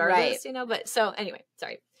place regardless, right. You know? But so anyway,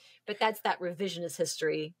 sorry. But that's that revisionist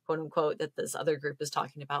history, quote unquote, that this other group is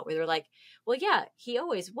talking about, where they're like, well, yeah, he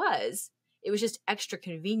always was. It was just extra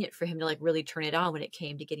convenient for him to like really turn it on when it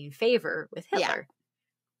came to getting favor with Hitler. Yeah.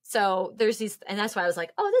 So there's these, and that's why I was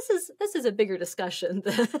like, oh, this is a bigger discussion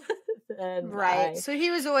than right. So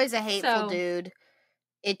he was always a hateful dude.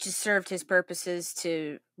 It just served his purposes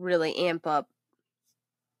to really amp up.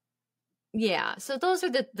 Yeah. So those are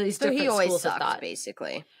these different he always schools sucked, of thought,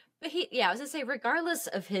 basically. But I was gonna say, regardless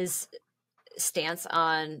of his stance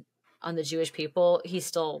on the Jewish people, he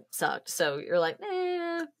still sucked. So you're like,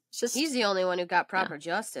 he's the only one who got proper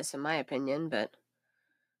justice, in my opinion. But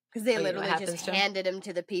because they literally just handed him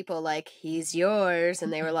to the people like, he's yours,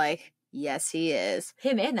 and they were like, yes, he is.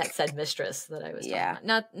 Him and that said mistress that I was talking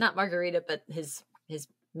about. Not Margarita, but his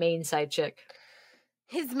main side chick.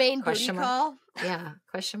 His main booty call? Yeah.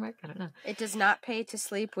 Question mark? I don't know. It does not pay to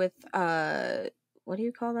sleep with, what do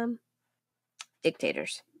you call them?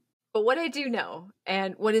 Dictators. But what I do know,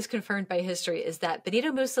 and what is confirmed by history, is that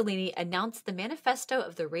Benito Mussolini announced the Manifesto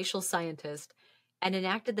of the Racial Scientist and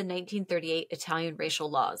enacted the 1938 Italian racial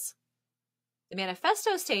laws. The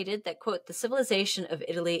manifesto stated that, quote, the civilization of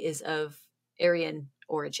Italy is of Aryan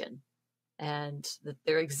origin, and that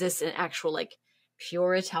there exists an actual, like,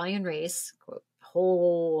 pure Italian race, quote,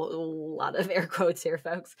 whole lot of air quotes here,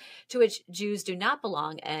 folks, to which Jews do not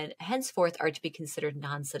belong and henceforth are to be considered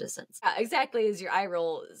non-citizens. Exactly as your eye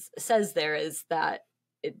roll says there, is that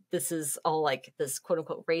this is all like this quote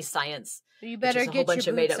unquote race science. You better get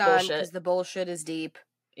your boots on because the bullshit is deep.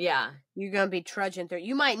 Yeah. You're going to be trudging through.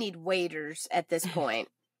 You might need waders at this point.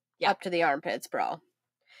 Up to the armpits, bro.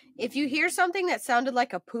 If you hear something that sounded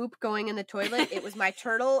like a poop going in the toilet, it was my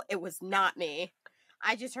turtle. It was not me.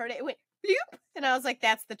 I just heard it. It went bloop. And I was like,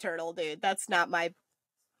 that's the turtle, dude. That's not I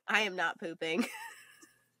am not pooping.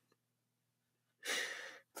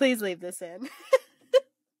 Please leave this in.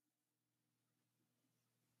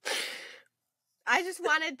 I just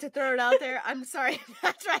wanted to throw it out there. I'm sorry. I'm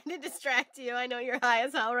not trying to distract you. I know you're high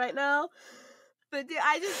as hell right now. But dude,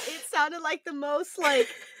 it sounded like the most like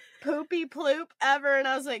poopy ploop ever. And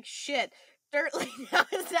I was like, shit, Dirtly, now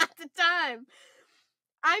is not the time.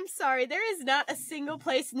 I'm sorry, there is not a single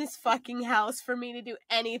place in this fucking house for me to do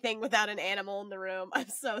anything without an animal in the room. I'm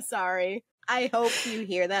so sorry. I hope you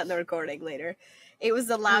hear that in the recording later. It was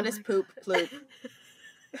the loudest poop ploop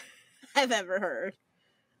I've ever heard.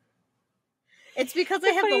 It's because I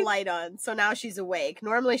have the light on, so now she's awake.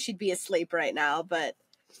 Normally she'd be asleep right now, but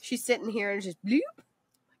she's sitting here and just bloop. Oh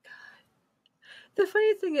my god. The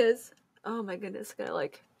funny thing is, oh my goodness, gotta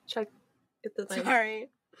like check, get the thing. Sorry.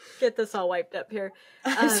 Get this all wiped up here.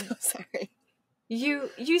 I'm so sorry. You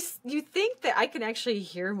think that I can actually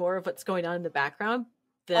hear more of what's going on in the background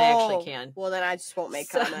than I actually can. Well, then I just won't make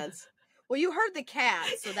comments. Well, you heard the cat,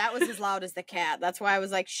 so that was as loud as the cat. That's why I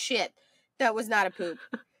was like, shit, that was not a poop.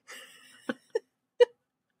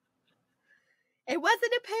 It wasn't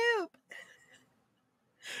a poop.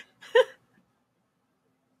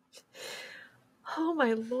 Oh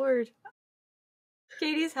my lord.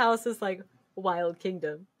 Katie's house is like Wild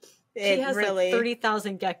Kingdom. She has like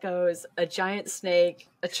 30,000 geckos, a giant snake,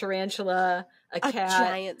 a tarantula, a cat. A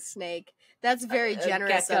giant snake. That's very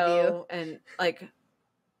generous of you. And like,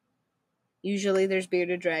 usually there's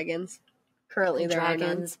bearded dragons. Currently there are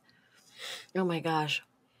none. Oh my gosh.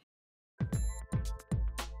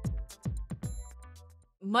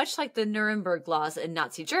 Much like the Nuremberg laws in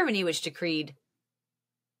Nazi Germany, which decreed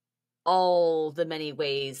all the many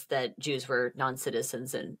ways that Jews were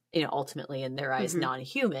non-citizens and, you know, ultimately in their eyes,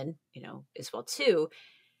 non-human, you know, as well too.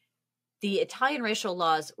 The Italian racial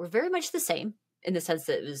laws were very much the same. in the sense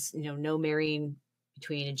that it was, no marrying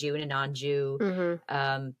between a Jew and a non-Jew,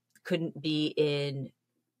 couldn't be in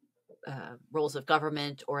roles of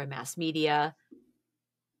government or in mass media.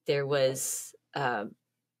 There was they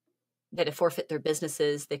had to forfeit their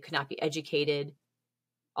businesses. They could not be educated.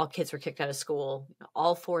 All kids were kicked out of school.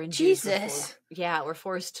 All foreign Jews were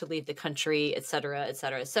forced to leave the country, et cetera, et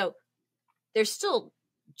cetera. So they're still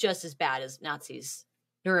just as bad as Nazis'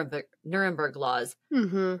 Nuremberg laws.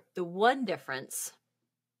 Mm-hmm. The one difference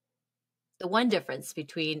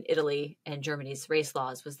between Italy and Germany's race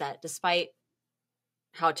laws was that despite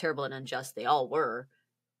how terrible and unjust they all were,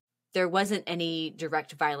 there wasn't any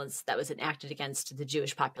direct violence that was enacted against the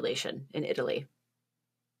Jewish population in Italy.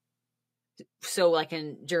 So like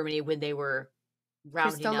in Germany, when they were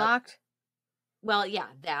rounding up, well, yeah,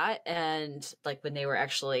 that, and like when they were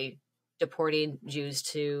actually deporting Jews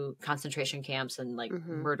to concentration camps and like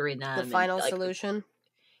murdering them. The final solution.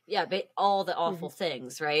 Yeah, but all the awful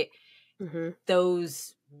things, right? That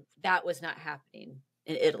was not happening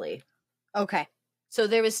in Italy. Okay. So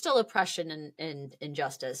there was still oppression and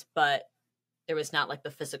injustice, but there was not like the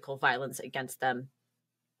physical violence against them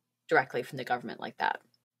directly from the government like that.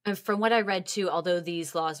 And from what I read too, although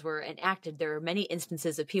these laws were enacted, there are many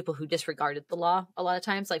instances of people who disregarded the law a lot of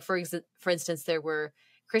times. Like for instance, there were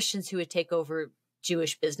Christians who would take over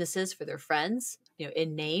Jewish businesses for their friends,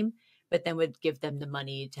 in name, but then would give them the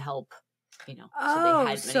money to help, so they had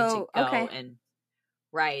money to go and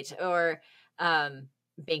right. Or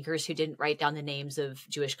bankers who didn't write down the names of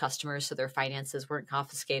Jewish customers, so their finances weren't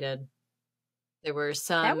confiscated. There were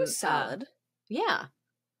some that was solid. Yeah.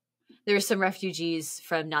 There were some refugees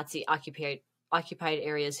from Nazi occupied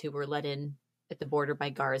areas who were let in at the border by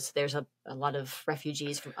guards. There's a lot of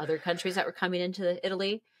refugees from other countries that were coming into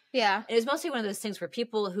Italy. Yeah. And it was mostly one of those things where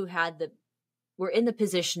people who were in the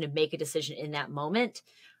position to make a decision in that moment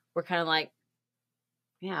were kind of like,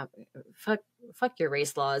 yeah, fuck your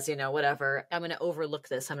race laws, whatever. I'm going to overlook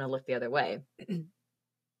this. I'm going to look the other way.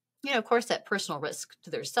 Of course, at personal risk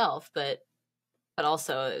to their self, but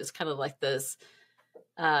also it was kind of like this,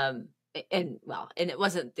 and it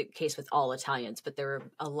wasn't the case with all Italians, but there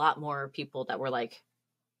were a lot more people that were like,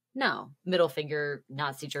 no, middle finger,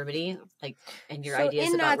 Nazi Germany, like, and your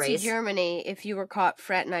ideas about race. In Nazi Germany, if you were caught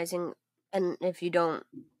fraternizing, and if you don't,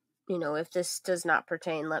 if this does not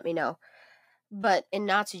pertain, let me know. But in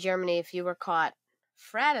Nazi Germany, if you were caught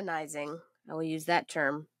fraternizing, I will use that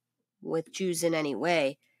term, with Jews in any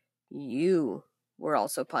way, you were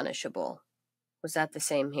also punishable. Was that the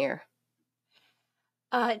same here?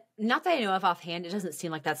 Not that I know of offhand. It doesn't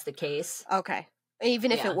seem like that's the case. Okay.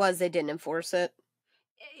 Even if it was, they didn't enforce it?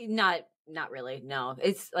 Not really, no.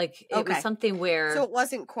 It's like, it was something where... So it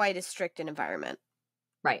wasn't quite as strict an environment.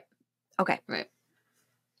 Right. Okay. Right.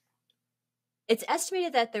 It's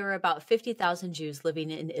estimated that there were about 50,000 Jews living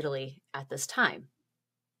in Italy at this time,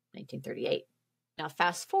 1938. Now,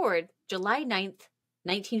 fast forward, July 9th,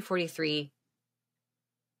 1943,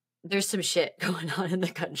 there's some shit going on in the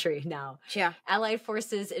country now. Yeah. Allied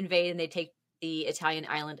forces invade and they take the Italian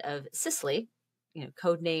island of Sicily,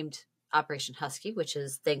 codenamed Operation Husky, which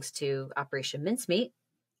is thanks to Operation Mincemeat,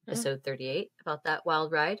 episode 38, about that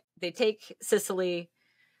wild ride. They take Sicily,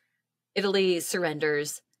 Italy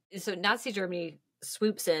surrenders. So Nazi Germany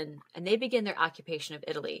swoops in and they begin their occupation of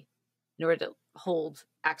Italy in order to hold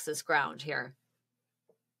Axis ground here.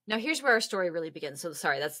 Now here's where our story really begins. So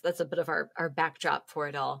sorry, that's a bit of our backdrop for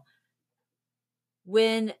it all.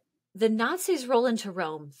 When the Nazis roll into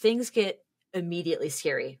Rome, things get immediately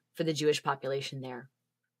scary for the Jewish population there.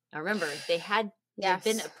 Now remember, they'd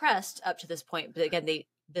been oppressed up to this point, but again,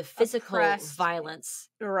 the physical violence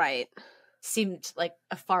seemed like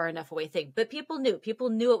a far enough away thing. But people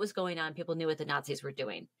knew what was going on. People knew what the Nazis were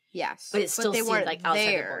doing. Yes. But it still seemed like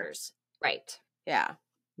outside the borders. Right. Yeah.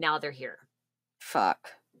 Now they're here. Fuck.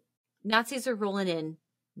 Nazis are rolling in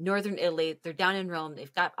northern Italy. They're down in Rome.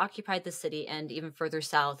 They've occupied the city and even further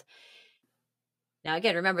south. Now,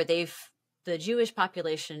 again, remember, the Jewish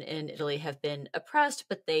population in Italy have been oppressed,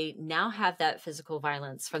 but they now have that physical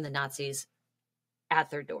violence from the Nazis at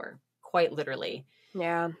their door, quite literally.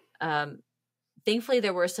 Yeah. Thankfully,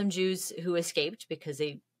 there were some Jews who escaped because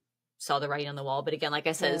they saw the writing on the wall. But again, like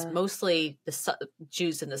I said, it's mostly the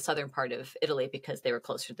Jews in the southern part of Italy because they were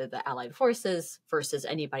closer to the Allied forces versus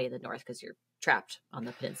anybody in the north because you're trapped on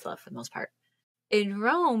the peninsula for the most part. In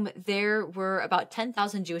Rome, there were about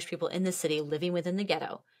 10,000 Jewish people in the city living within the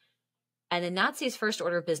ghetto. And the Nazis' first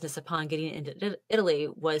order of business upon getting into Italy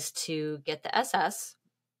was to get the SS,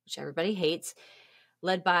 which everybody hates,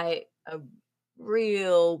 led by a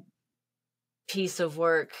real piece of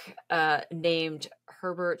work named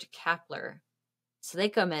Herbert Kappler So they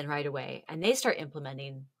come in right away, and they start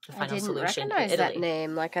implementing the I final didn't solution in recognize that Italy.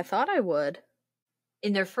 name like I thought I would.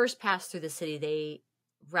 In their first pass through the city, they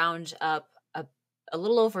round up a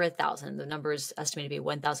little over 1,000. The number is estimated to be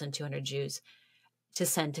 1,200 Jews to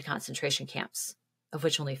send to concentration camps, of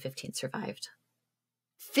which only 15 survived.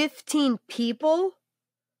 15 people?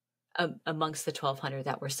 Amongst the 1,200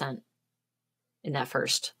 that were sent in that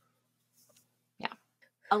first. Yeah.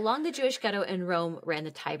 Along the Jewish ghetto in Rome ran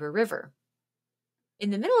the Tiber River. In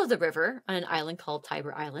the middle of the river, on an island called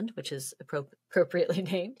Tiber Island, which is appropriately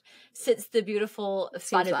named, sits the beautiful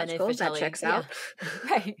Seems Fate logical. That Benefichelli. checks out.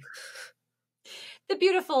 Right.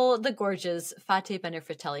 The gorgeous Fate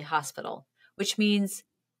Benefichelli Hospital, which means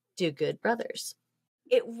do good brothers.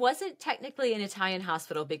 It wasn't technically an Italian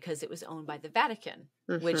hospital because it was owned by the Vatican,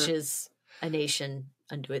 which is a nation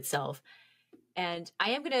unto itself. And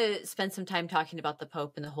I am going to spend some time talking about the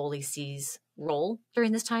Pope and the Holy See's role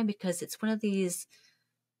during this time, because it's one of these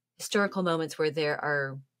historical moments where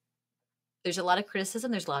there's a lot of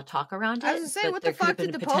criticism, there's a lot of talk around it. I was going to say, what the fuck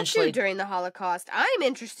did the Pope do during the Holocaust? I'm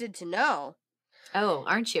interested to know. Oh,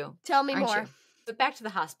 aren't you? Tell me more. But back to the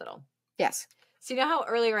hospital. Yes. So you know how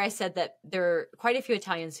earlier I said that there are quite a few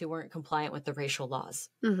Italians who weren't compliant with the racial laws?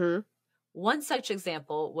 Mm-hmm. One such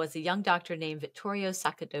example was a young doctor named Vittorio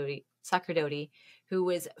Sacerdoti, who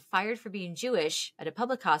was fired for being Jewish at a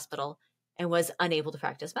public hospital and was unable to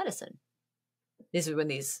practice medicine. This is when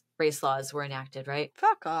these race laws were enacted, right?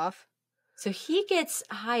 Fuck off. So he gets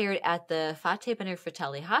hired at the Fate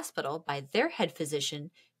Benefichelli Hospital by their head physician,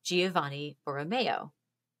 Giovanni Borromeo,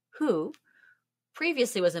 who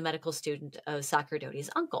previously was a medical student of Sacerdoti's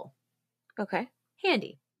uncle. Okay.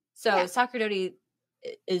 Handy. So yeah. Sacerdoti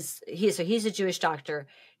he's a Jewish doctor.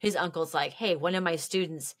 His uncle's like, hey, one of my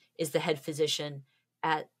students is the head physician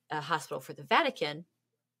at a hospital for the Vatican.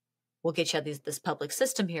 We'll get you this public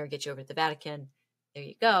system here, get you over to the Vatican. There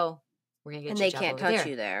you go. We're going to get you a job over there. And they can't touch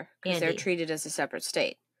you there because they're treated as a separate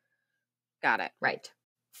state. Got it. Right.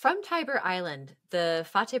 From Tiber Island, the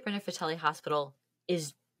Fate Benefichelli Hospital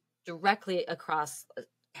is directly across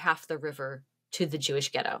half the river to the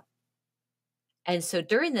Jewish ghetto. And so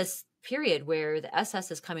during this period where the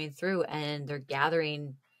SS is coming through and they're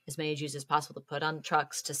gathering as many Jews as possible to put on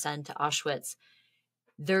trucks to send to Auschwitz,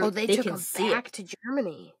 they took them back to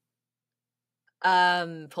Germany.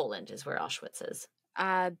 Poland is where Auschwitz is.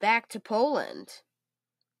 Back to Poland.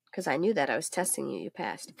 Because I knew that. I was testing you. You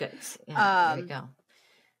passed. Good. Yeah, there you go.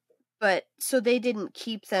 But so they didn't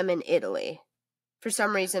keep them in Italy. For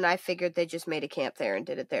some reason, I figured they just made a camp there and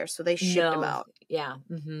did it there. So they shipped them out. Yeah.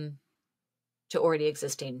 Mm-hmm. To already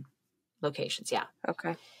existing locations. Yeah.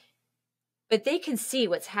 Okay. But they can see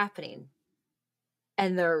what's happening.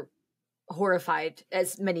 And they're horrified,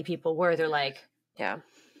 as many people were. They're like, yeah.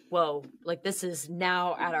 Whoa, like this is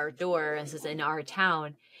now at our door. This is in our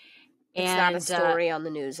town. It's not a story on the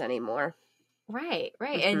news anymore. Right.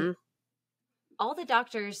 And all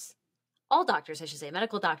doctors, I should say,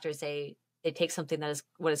 medical doctors, they take something that is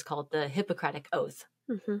what is called the Hippocratic Oath,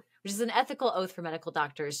 which is an ethical oath for medical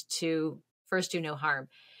doctors to first do no harm.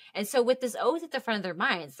 And so with this oath at the front of their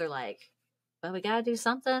minds, they're like, well, we got to do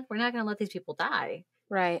something. We're not going to let these people die.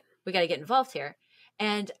 Right. We got to get involved here.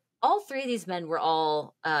 And all three of these men were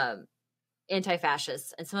all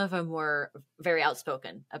anti-fascists, and some of them were very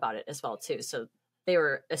outspoken about it as well, too. So they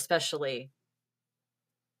were especially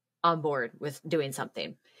on board with doing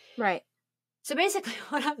something. Right. So basically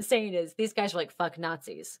what I'm saying is these guys were like, fuck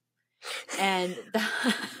Nazis. And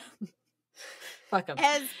fuck them.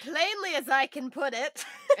 As plainly as I can put it.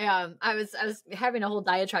 Yeah, I was having a whole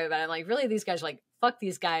diatribe about it. I'm like, really, these guys are like, fuck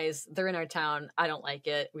these guys. They're in our town. I don't like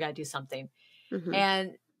it. We got to do something.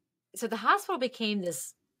 And so the hospital became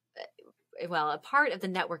this, a part of the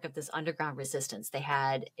network of this underground resistance. They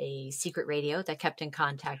had a secret radio that kept in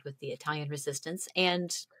contact with the Italian resistance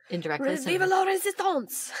and indirectly Viva la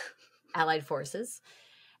resistance! Allied forces.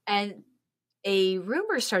 And a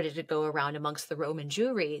rumor started to go around amongst the Roman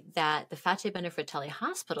Jewry that the Fate Benefichelli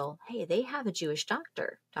Hospital, hey, they have a Jewish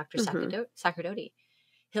doctor, Dr. Sacerdoti.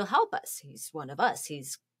 He'll help us. He's one of us.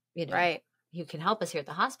 He's, right. He can help us here at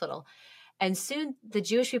the hospital. And soon the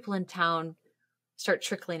Jewish people in town start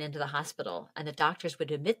trickling into the hospital, and the doctors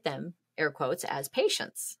would admit them, air quotes, as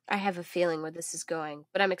patients. I have a feeling where this is going,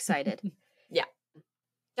 but I'm excited. Yeah.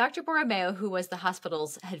 Dr. Borromeo, who was the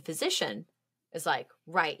hospital's head physician, is like,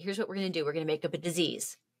 right, here's what we're going to do. We're going to make up a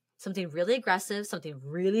disease. Something really aggressive, something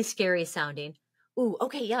really scary sounding. Ooh,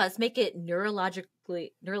 okay, yeah, let's make it neurologically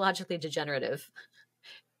degenerative.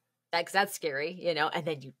 That's scary, and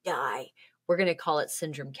then you die. We're going to call it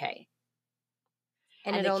Syndrome K.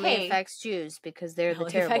 And it only affects Jews because they're the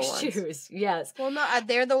terrible ones. Jews, yes. Well, no,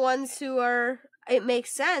 they're the ones who are it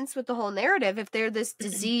makes sense with the whole narrative. If they're this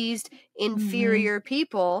diseased, Mm-hmm. inferior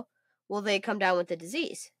people, will they come down with the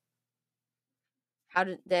disease? How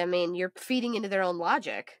did they, I mean, you're feeding into their own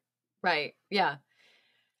logic. Right. Yeah.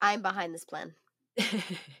 I'm behind this plan.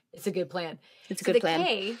 It's a good plan. It's a So good the plan.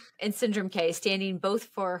 K in Syndrome K, standing both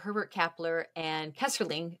for Herbert Kappler and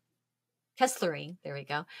Kesslering, there we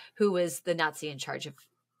go, who was the Nazi in charge of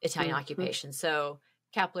Italian occupation. So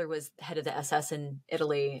Kappler was head of the SS in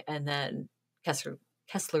Italy, and then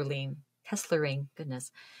Kesslering,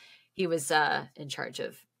 goodness, he was in charge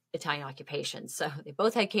of Italian occupation. So they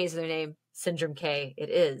both had K's in their name. Syndrome K, it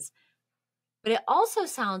is. But it also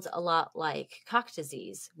sounds a lot like cock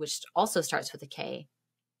disease, which also starts with a K,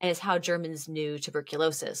 and is how Germans knew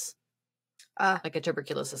tuberculosis, like a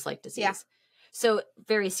tuberculosis-like disease. Yeah. So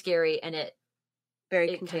very scary, and it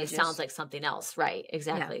Very kind of sounds like something else. Right,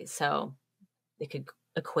 exactly. Yeah. So they could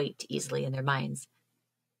equate easily in their minds.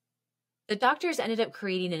 The doctors ended up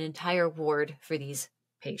creating an entire ward for these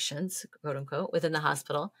patients, quote unquote, within the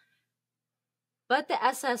hospital. But the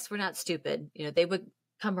SS were not stupid. You know, they would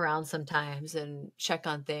come around sometimes and check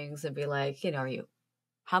on things and be like, you know,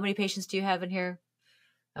 how many patients do you have in here?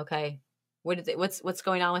 Okay. What's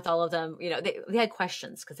going on with all of them? You know, they had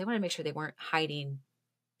questions because they wanted to make sure they weren't hiding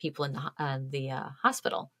people in the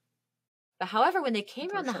hospital. But however, when they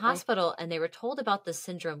came around the hospital and they were told about the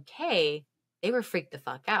Syndrome K, they were freaked the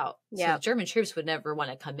fuck out. Yeah. So the German troops would never want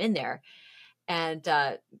to come in there. And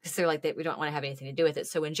because they're like, we don't want to have anything to do with it.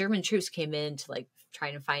 So when German troops came in to like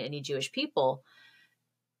try to find any Jewish people,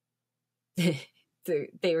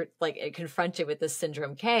 they were like confronted with this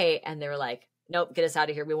Syndrome K, and they were like, nope, get us out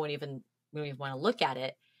of here. We don't even want to look at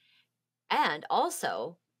it. And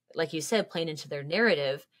also, like you said, playing into their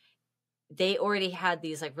narrative, they already had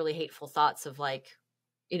these like really hateful thoughts of like,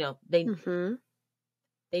 you know, they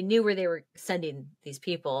knew where they were sending these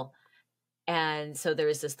people. And so there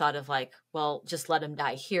was this thought of like, well, just let them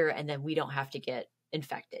die here and then we don't have to get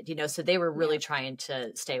infected, you know? So they were really trying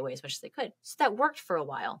to stay away as much as they could. So that worked for a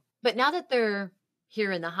while. But now that they're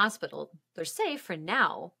here in the hospital, they're safe for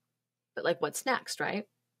now. But like, what's next, right?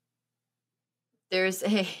 There's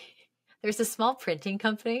a small printing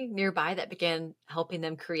company nearby that began helping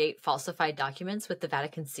them create falsified documents with the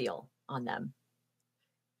Vatican seal on them.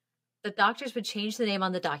 The doctors would change the name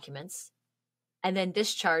on the documents and then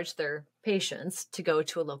discharge their patients to go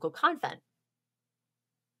to a local convent.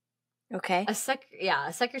 Okay. A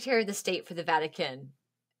secretary of the state for the Vatican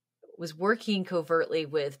was working covertly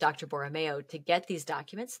with Dr. Borromeo to get these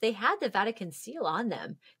documents. They had the Vatican seal on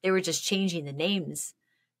them. They were just changing the names.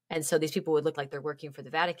 And so these people would look like they're working for the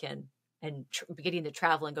Vatican and getting to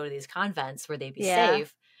travel and go to these convents where they'd be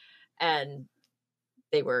safe. And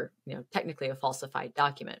they were, you know, technically a falsified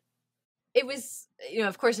document. It was, you know,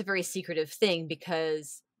 of course, a very secretive thing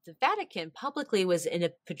because the Vatican publicly was in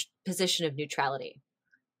a position of neutrality.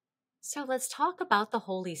 So let's talk about the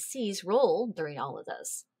Holy See's role during all of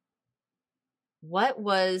this. What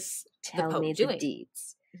was the Pope doing? The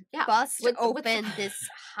deeds. Yeah. Bust open this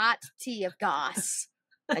hot tea of goss.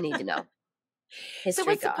 I need to know. So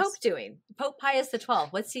what's the Pope doing? Pope Pius XII.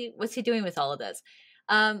 What's he doing with all of this?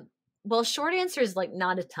 Well, short answer is like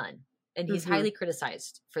not a ton. And he's highly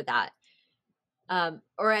criticized for that.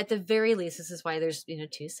 Or at the very least, this is why there's, you know,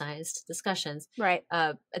 two-sized discussions. Right.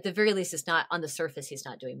 At the very least, it's not on the surface. He's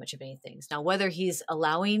not doing much of anything. Now, whether he's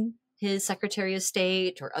allowing his Secretary of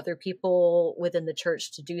State or other people within the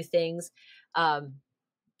church to do things,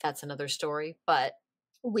 that's another story. But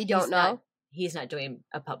we don't know. He's not doing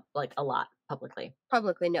a lot publicly.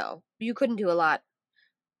 Publicly, no. You couldn't do a lot.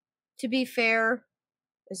 To be fair,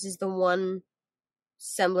 this is the one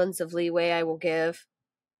semblance of leeway I will give.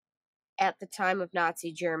 At the time of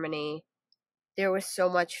Nazi Germany, there was so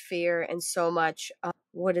much fear and so much,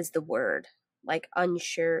 what is the word? Like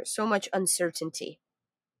unsure, so much uncertainty.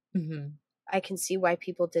 Mm-hmm. I can see why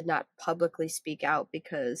people did not publicly speak out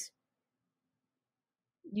because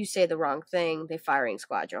you say the wrong thing, they firing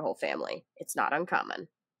squad your whole family. It's not uncommon.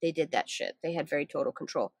 They did that shit. They had very total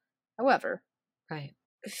control. However, right,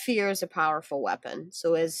 fear is a powerful weapon.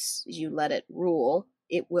 So as you let it rule,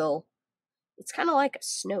 it's kind of like a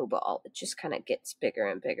snowball. It just kind of gets bigger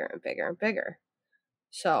and bigger and bigger and bigger.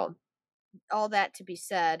 So, all that to be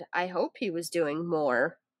said, I hope he was doing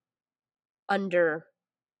more under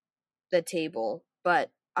the table.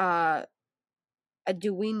 But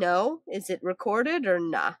do we know? Is it recorded or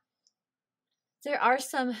nah? There are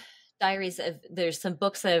some diaries. There's some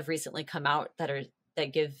books that have recently come out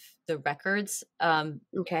that give the records.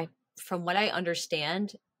 Okay. From what I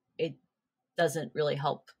understand, it doesn't really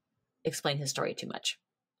help explain his story too much.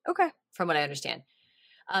 Okay. From what I understand.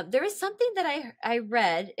 There was something that I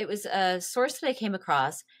read. It was a source that I came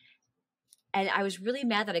across, and I was really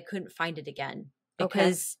mad that I couldn't find it again Okay.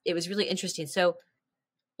 because it was really interesting. So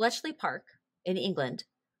Bletchley Park in England,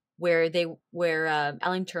 where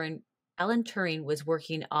Alan Turing was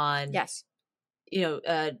working on, Yes. you know,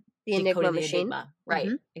 The Enigma decoding the machine. Enigma, right?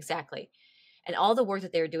 Exactly, and all the work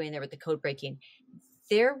that they were doing there with the code breaking.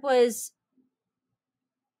 There was,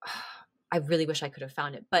 I really wish I could have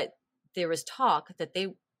found it, but there was talk that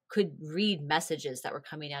they could read messages that were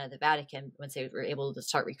coming out of the Vatican once they were able to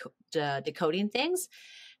start decoding things,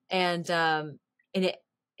 and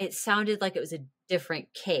it sounded like it was a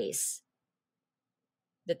different case,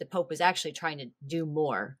 that the Pope was actually trying to do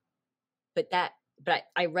more. But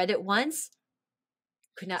I read it once,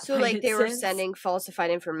 could not So, find like, it they were since. sending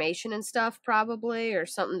falsified information and stuff, probably, or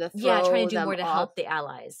something to Yeah, trying throw to do them more to off. help the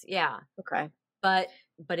Allies. Yeah. Okay. But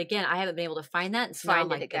again, I haven't been able to find that. And so now I'm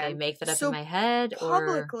Find it like, did I again. make that up in So, my head, or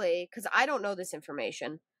publicly, because I don't know this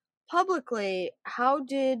information, publicly, how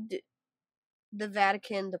did the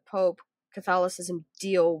Vatican, the Pope, Catholicism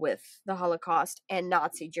deal with the Holocaust and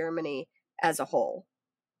Nazi Germany as a whole?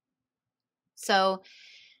 so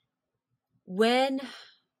when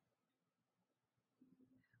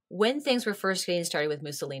things were first getting started with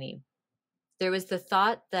Mussolini, there was the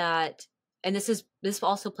thought that, and this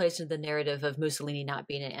also plays into the narrative of Mussolini not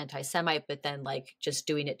being an anti-Semite, but then like just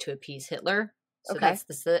doing it to appease Hitler. So Okay. that's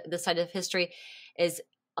the side of history. Is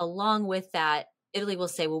along with that, Italy will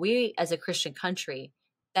say, well, we as a Christian country,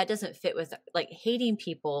 that doesn't fit with, like, hating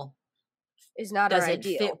people Is not our doesn't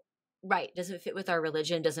fit, ideal. right, doesn't fit with our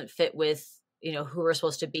religion, doesn't fit with, who we're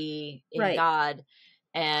supposed to be in Right. God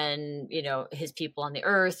and, his people on the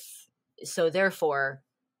earth. So therefore,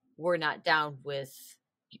 we're not down with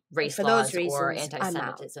race For those laws or reasons, I'm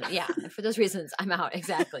out. anti-Semitism. Yeah, and for those reasons, I'm out.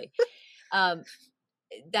 Exactly. um,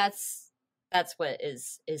 that's what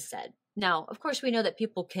is said. Now, of course, we know that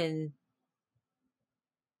people can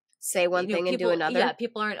Say one thing and do another. Yeah,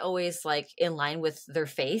 people aren't always like in line with their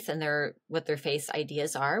faith and what their faith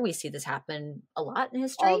ideas are. We see this happen a lot in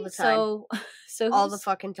history. All the time. So all the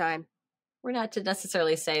fucking time. We're not to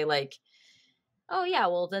necessarily say like, oh yeah,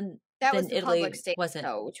 well then that then was the Italy public statement, wasn't,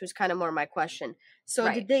 though, which was kind of more my question. So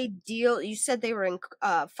right. Did they deal? You said they were in,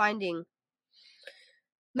 finding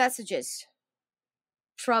messages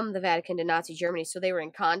from the Vatican to Nazi Germany, so they were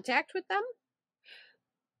in contact with them.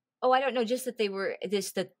 Oh, I don't know. Just that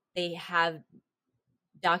they have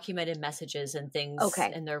documented messages and things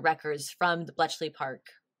in their records from the Bletchley Park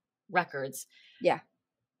records. Yeah.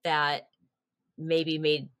 That maybe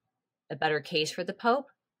made a better case for the Pope.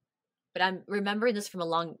 But I'm remembering this from a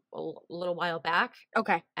little while back.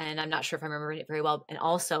 Okay. And I'm not sure if I remember it very well. And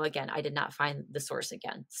also, again, I did not find the source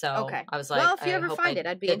again. So I was like, well, if you ever find it,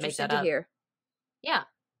 I'd be interested to hear. Yeah.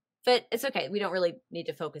 But it's okay. We don't really need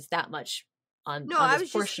to focus that much on No, on I this was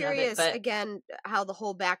just portion of curious, it, but again, how the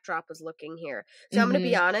whole backdrop was looking here. So I'm going to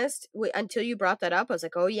be honest, until you brought that up, I was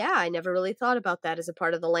like, oh yeah, I never really thought about that as a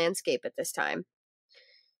part of the landscape at this time.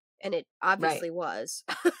 And it obviously was.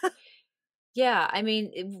 Yeah, I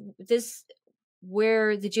mean,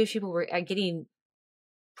 where the Jewish people were getting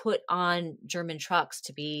put on German trucks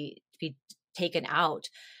to be taken out,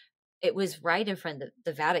 it was right in front of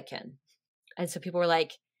the Vatican. And so people were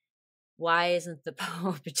like, why isn't the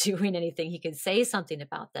Pope doing anything? He could say something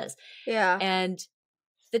about this. Yeah. And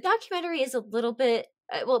the documentary is a little bit,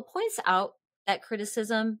 it points out that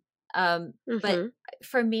criticism. But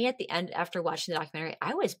for me, at the end, after watching the documentary,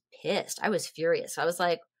 I was pissed. I was furious. I was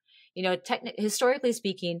like, historically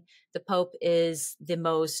speaking, the Pope is the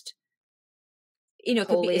most,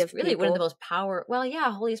 holiest really people. one of the most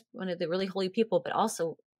holiest, one of the really holy people, but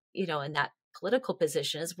also, in that political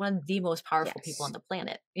position is one of the most powerful people on the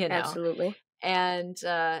planet, Absolutely. And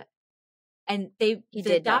the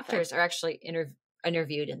doctors are actually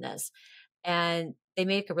interviewed in this, and they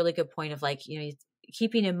make a really good point of like,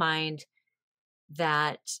 keeping in mind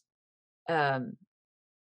that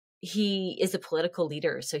he is a political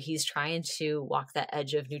leader, so he's trying to walk that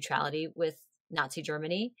edge of neutrality with Nazi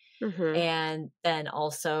Germany. And then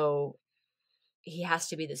also he has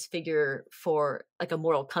to be this figure for like a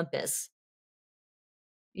moral compass,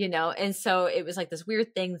 and so it was like this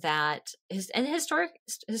weird thing that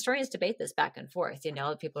historians debate this back and forth.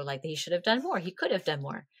 People are like, he should have done more, he could have done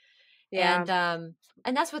more. And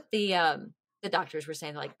that's what the doctors were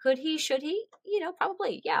saying, like, should he,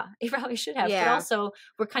 probably, yeah, he probably should have. But also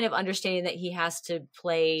we're kind of understanding that he has to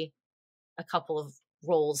play a couple of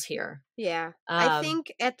roles here. I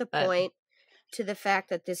think at the point to the fact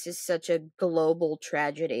that this is such a global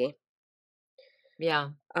tragedy,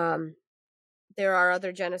 there are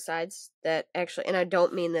other genocides that actually, and I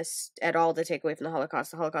don't mean this at all to take away from the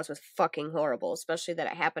Holocaust. The Holocaust was fucking horrible, especially that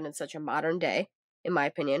it happened in such a modern day, in my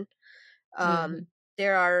opinion. Mm-hmm.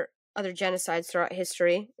 There are other genocides throughout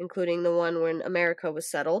history, including the one when America was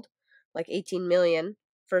settled. Like 18 million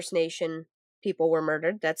First Nation people were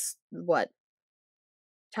murdered. That's what?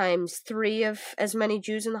 Times 3 of as many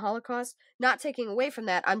Jews in the Holocaust. Not taking away from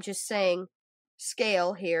that, I'm just saying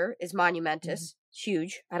scale here is monumentous. Mm-hmm. It's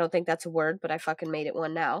huge. I don't think that's a word, but I fucking made it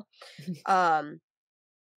one now.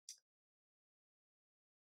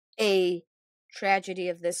 A tragedy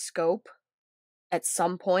of this scope, at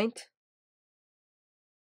some point,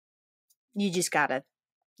 you just gotta,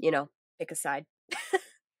 pick a side. I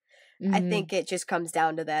Mm-hmm. think it just comes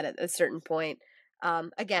down to that at a certain point.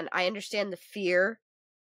 Again, I understand the fear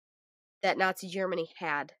that Nazi Germany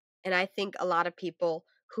had, and I think a lot of people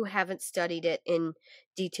who haven't studied it in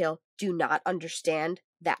detail do not understand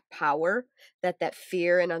that power that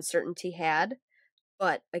fear and uncertainty had.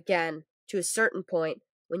 But again, to a certain point,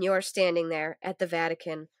 when you are standing there at the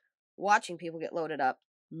Vatican, watching people get loaded up,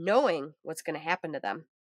 knowing what's going to happen to them,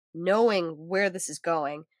 knowing where this is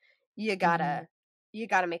going, you gotta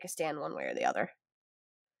make a stand one way or the other.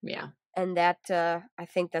 Yeah. And that, I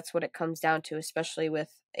think that's what it comes down to, especially with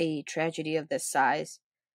a tragedy of this size.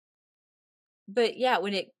 But yeah,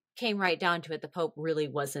 when it came right down to it, the Pope really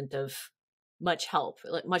wasn't of much help,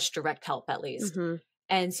 like much direct help at least. Mm-hmm.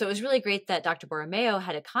 And so it was really great that Dr. Borromeo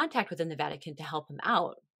had a contact within the Vatican to help him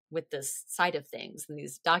out with this side of things and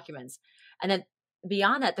these documents. And then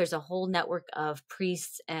beyond that, there's a whole network of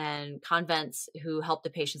priests and convents who help the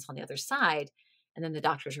patients on the other side. And then the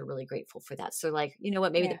doctors are really grateful for that. So like, you know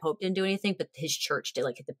what, maybe the Pope didn't do anything, but his church did,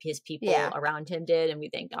 like his people around him did. And we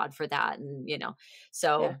thank God for that. And,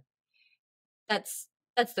 so that's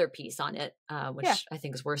their piece on it, which I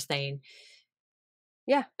think is worth saying.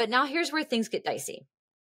 Yeah. But now here's where things get dicey.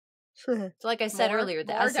 So like I said earlier,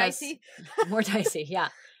 the SS... dicey? More dicey, yeah.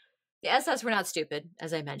 The SS were not stupid,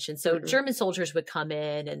 as I mentioned. So German soldiers would come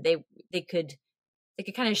in and they could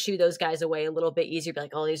kind of shoo those guys away a little bit easier, be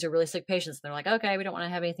like, oh, these are really sick patients. And they're like, okay, we don't want to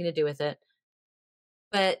have anything to do with it.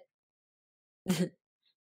 But the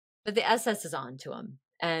SS is on to them.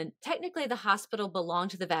 And technically the hospital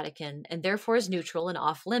belonged to the Vatican and therefore is neutral and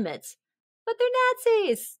off limits. But they're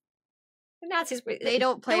Nazis. Nazis. They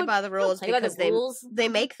don't play by the rules because they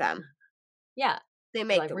make them. Yeah. They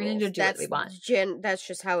make the rules. That's what we want. That's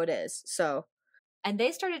just how it is. So, and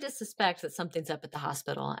they started to suspect that something's up at the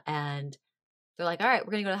hospital, and they're like, all right,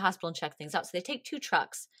 we're going to go to the hospital and check things out. So they take 2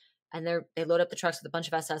 trucks and they load up the trucks with a bunch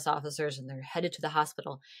of SS officers and they're headed to the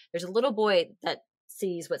hospital. There's a little boy that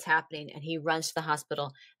sees what's happening and he runs to the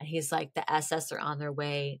hospital and he's like, the SS are on their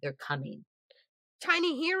way. They're coming.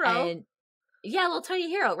 Tiny hero. And yeah, little tiny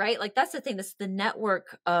hero, right? Like that's the thing. This is the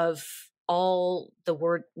network of all the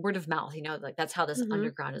word of mouth, like that's how this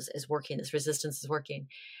underground is working. This resistance is working.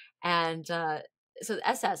 And so the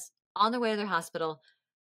SS on their way to their hospital,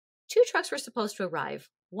 2 trucks were supposed to arrive.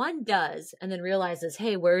 One does, and then realizes,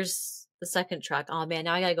 hey, where's the second truck? Oh man,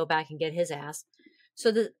 now I gotta go back and get his ass. So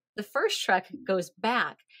the first truck goes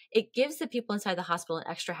back. It gives the people inside the hospital an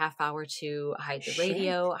extra half hour to hide the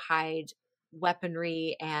radio, hide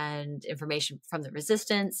weaponry and information from the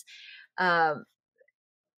resistance.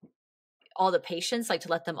 All the patients, like to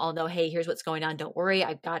let them all know, hey, here's what's going on. Don't worry.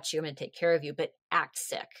 I've got you. I'm going to take care of you, but act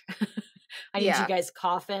sick. I need you guys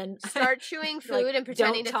coughing. Start chewing food and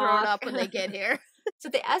pretending to throw it up when they get here. So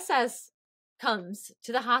the SS comes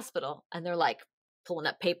to the hospital and they're like pulling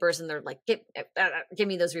up papers and they're like, give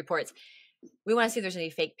me those reports. We want to see if there's any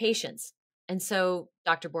fake patients. And so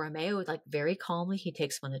Dr. Borromeo, like very calmly, he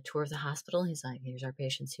takes them on a tour of the hospital. He's like, here's our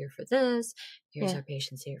patients here for this. Here's our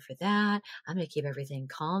patients here for that. I'm going to keep everything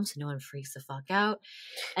calm so no one freaks the fuck out.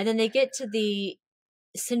 And then they get to the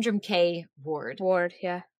Syndrome K ward.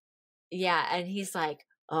 Yeah. Yeah. And he's like,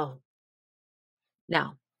 oh,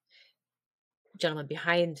 now, gentlemen,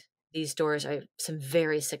 behind these doors are some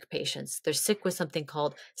very sick patients. They're sick with something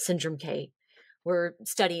called Syndrome K. We're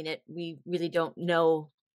studying it. We really don't know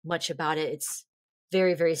much about it. It's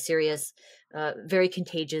very, very serious, very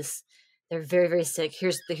contagious. They're very, very sick. Here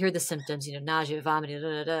are the symptoms, nausea,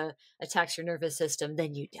 vomiting, attacks your nervous system,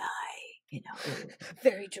 then you die,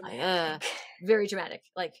 Very dramatic. Very dramatic.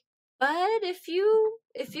 Like, but if you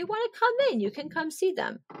want to come in, you can come see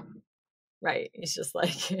them. Right. It's just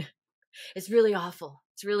like, it's really awful.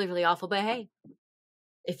 It's really, really awful. But hey,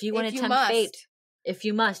 if you want to tempt fate, if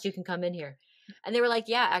you must, you can come in here. And they were like,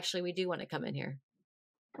 yeah, actually, we do want to come in here.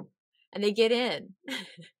 And they get in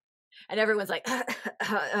and everyone's like,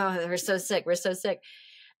 oh, we're so sick. We're so sick.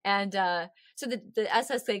 And so the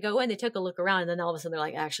SS, they go in, they took a look around, and then all of a sudden they're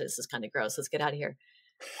like, actually, this is kind of gross. Let's get out of here.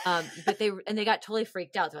 But they got totally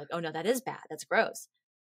freaked out. They're like, oh no, that is bad. That's gross.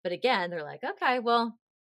 But again, they're like, okay, well,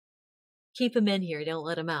 keep him in here. Don't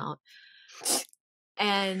let him out.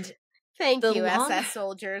 And thank you, SS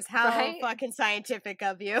soldiers. How fucking scientific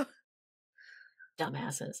of you.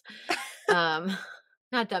 Dumbasses.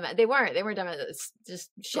 Not dumb. They weren't dumbasses. Just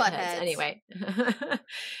shitheads anyway.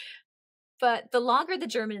 But the longer the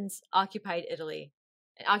Germans occupied Italy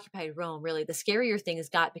and occupied Rome, really, the scarier things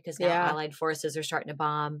got, because now Allied forces are starting to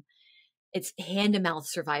bomb. It's hand-to-mouth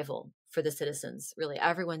survival for the citizens, really.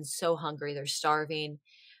 Everyone's so hungry. They're starving.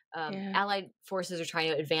 Allied forces are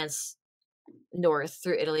trying to advance north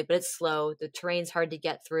through Italy, but it's slow. The terrain's hard to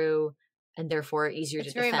get through, and therefore easier to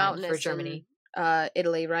defend for Germany.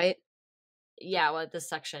 Italy, right? Yeah, well, this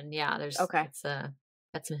section, there's it's got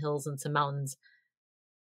some hills and some mountains.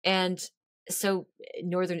 And so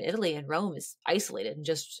northern Italy and Rome is isolated and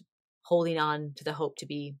just holding on to the hope to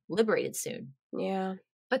be liberated soon. Yeah.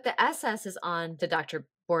 But the SS is on to Dr.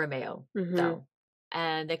 Borromeo, though,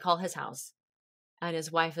 and they call his house. And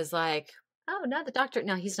his wife is like, oh, no, the doctor,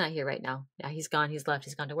 no, he's not here right now. Yeah, he's gone. He's left.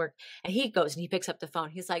 He's gone to work. And he goes and he picks up the phone.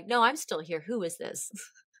 He's like, no, I'm still here. Who is this?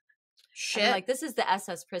 Shit. Like, this is the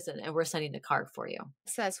SS prison, and we're sending a car for you.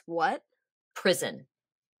 SS what? Prison.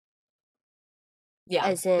 Yeah.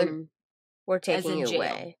 As in, we're taking you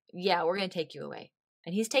away. Yeah, we're going to take you away.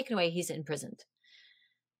 And he's taken away. He's imprisoned.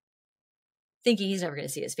 Thinking he's never going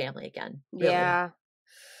to see his family again. Really. Yeah.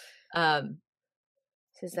 This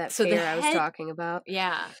is that fear I was talking about.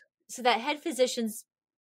 Yeah. So that head physician's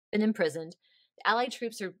been imprisoned. The Allied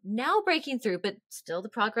troops are now breaking through, but still the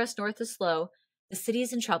progress north is slow. The city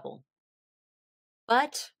is in trouble.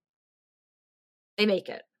 But they make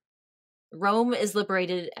it. Rome is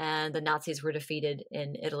liberated, and the Nazis were defeated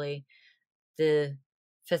in Italy. The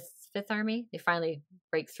Fifth Army, they finally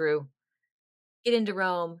break through, get into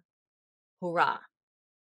Rome. Hurrah.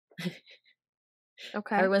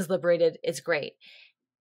 Okay. Everyone's liberated. It's great.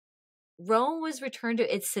 Rome was returned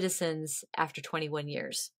to its citizens after 21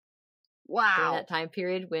 years. Wow. During that time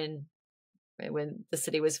period when the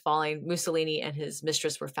city was falling, Mussolini and his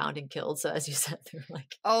mistress were found and killed. So as you said, they're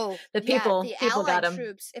like, the people got them.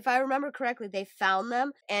 Troops, if I remember correctly, they found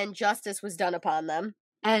them and justice was done upon them.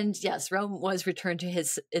 And yes, Rome was returned to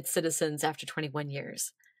its citizens after 21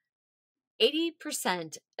 years.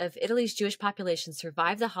 80% of Italy's Jewish population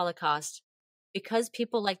survived the Holocaust because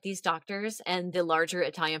people like these doctors and the larger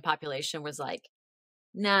Italian population was like,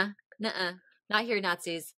 nah, not here,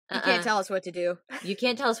 Nazis. You can't tell us what to do. You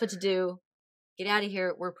can't tell us what to do. Get out of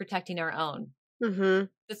here. We're protecting our own. Mm-hmm.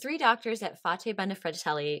 The 3 doctors at Fate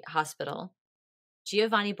Benefratelli Hospital,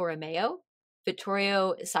 Giovanni Borromeo,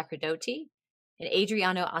 Vittorio Sacerdoti, and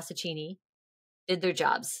Adriano Assaccini, did their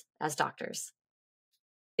jobs as doctors.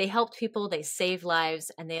 They helped people, they saved lives,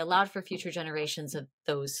 and they allowed for future generations of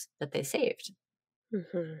those that they saved.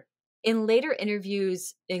 Mm-hmm. In later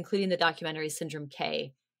interviews, including the documentary Syndrome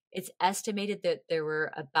K, it's estimated that there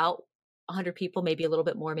were about 100 people, maybe a little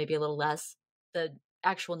bit more, maybe a little less. The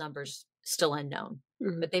actual number's still unknown,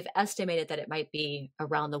 but they've estimated that it might be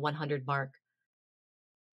around the 100 mark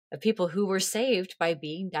of people who were saved by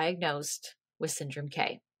being diagnosed with Syndrome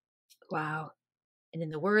K. Wow. And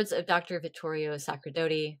in the words of Dr. Vittorio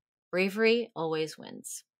Sacerdoti, bravery always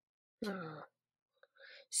wins.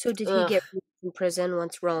 So did he get in prison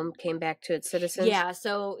once Rome came back to its citizens? Yeah,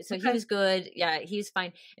 so he was good. Yeah, he was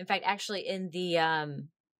fine. In fact, actually in the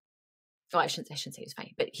I shouldn't say he was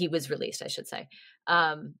fine, but he was released, I should say.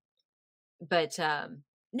 No,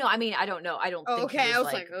 I mean, I don't know. I don't think okay, I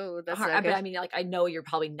was like, oh, that's not good. I mean, like, I know you're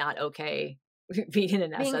probably not okay being in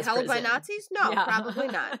an being SS held prison. by Nazis? No, probably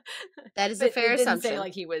not. That is a fair assumption. Didn't say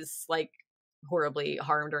like he was like horribly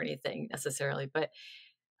harmed or anything necessarily, but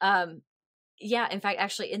yeah. In fact,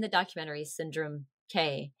 actually, in the documentary Syndrome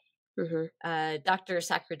K, Dr.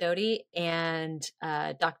 Sacerdoti and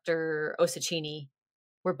Dr. Ossicini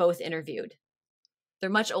were both interviewed. They're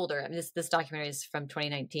much older. I mean, this documentary is from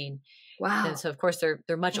 2019. Wow. And so, of course, they're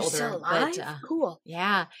much older. Still alive? But, cool.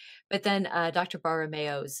 Yeah. But then Dr.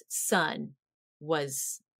 Borromeo's son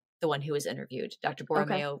was the one who was interviewed. Dr.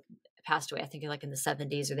 Borromeo passed away, I think, like in the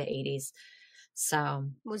 70s or the 80s. So,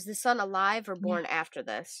 was the son alive or born after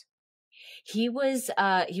this? He was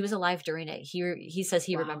alive during it. He says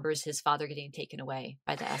he remembers his father getting taken away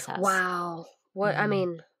by the SS. Wow. What I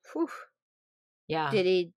mean, whew. Yeah. Did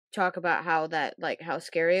he talk about how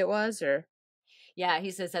scary it was, or? Yeah,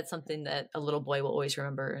 he says that's something that a little boy will always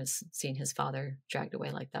remember, is seeing his father dragged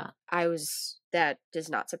away like that. That does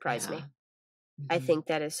not surprise me. I think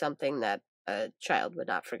that is something that a child would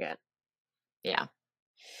not forget. Yeah.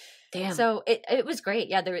 Damn. So it was great.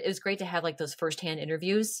 Yeah, it was great to have like those firsthand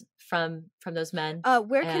interviews from those men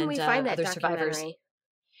Where can we and find that other survivors. documentary?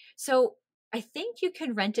 So I think you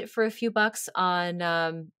can rent it for a few bucks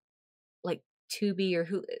on like Tubi or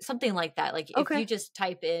who something like that. Like if you Okay. just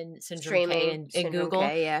type in Syndrome K Streaming in Syndrome Google,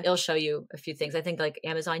 K, yeah. it'll show you a few things. I think like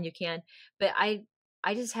Amazon you can, but I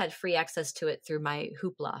just had free access to it through my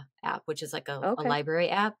Hoopla app, which is like a Okay. library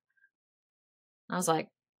app. I was like,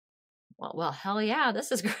 well, hell yeah,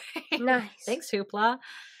 this is great. Nice. Thanks, Hoopla.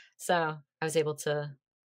 So I was able to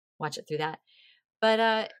watch it through that.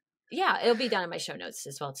 But yeah, it'll be down in my show notes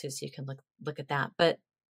as well too, so you can look at that. But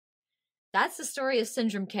that's the story of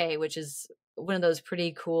Syndrome K, which is one of those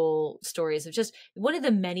pretty cool stories of just one of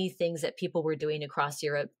the many things that people were doing across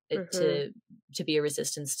Europe to be a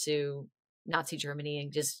resistance to Nazi Germany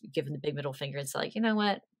and just giving the big middle finger. It's like, you know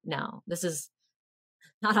what? No, this is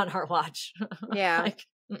not on our watch. Yeah. Like,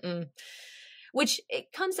 which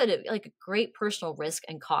it comes at a like a great personal risk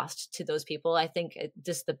and cost to those people. I think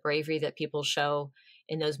just the bravery that people show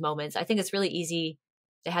in those moments. I think it's really easy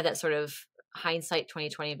to have that sort of hindsight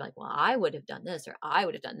 2020 and be like, well, I would have done this or I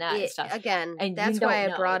would have done that and stuff. Again, And that's you why I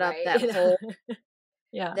don't know, brought up right? that whole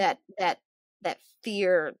Yeah. that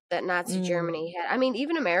fear that Nazi Germany had. I mean,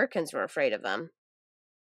 even Americans were afraid of them.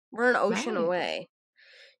 We're an ocean Right. away.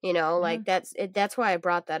 You know, like that's why I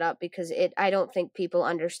brought that up, because I don't think people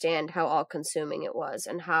understand how all consuming it was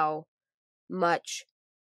and how much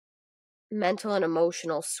mental and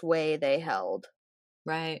emotional sway they held.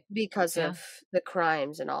 Right. Because Yeah. of the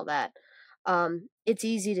crimes and all that. It's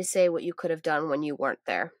easy to say what you could have done when you weren't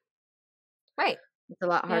there. Right. It's a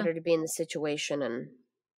lot harder to be in the situation and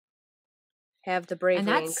have the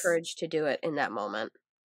bravery and courage to do it in that moment.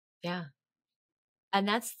 Yeah. And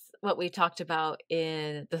that's what we talked about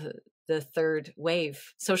in the third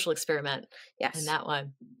wave social experiment. Yes. In that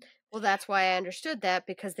one. Well, that's why I understood that,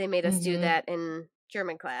 because they made us do that in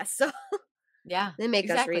German class. So yeah, they make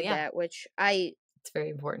us read that, which it's very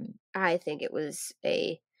important. I think it was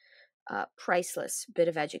a priceless bit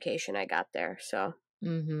of education I got there. So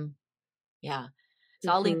yeah.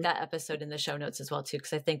 So I'll link that episode in the show notes as well too,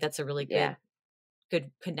 because I think that's a really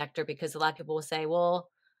good connector, because a lot of people will say, well,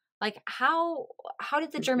 like how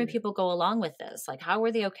did the German people go along with this? Like, how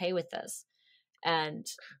were they okay with this? And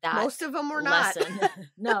that most of them were lesson, not.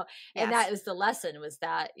 No. And that was the lesson, was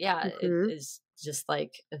that, it is just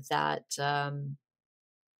like that,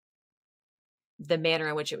 the manner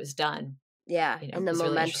in which it was done. Yeah. And the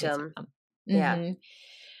momentum. Really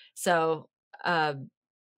so,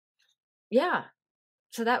 yeah.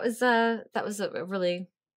 So that was a really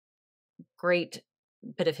great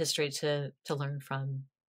bit of history to learn from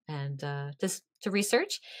and just to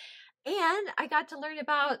research. And I got to learn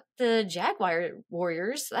about the Jaguar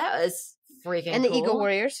warriors. That was freaking and the cool. Eagle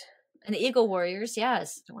warriors. And the Eagle warriors,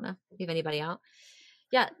 yes. Don't want to leave anybody out.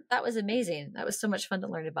 Yeah, that was amazing. That was so much fun to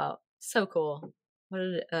learn about. So cool. What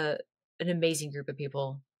an amazing group of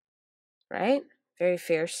people. Right? Very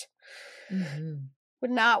fierce. Would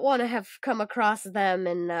not want to have come across them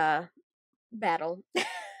in battle.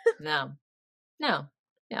 No.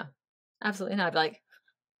 Yeah. Absolutely not. Like,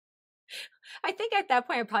 I think at that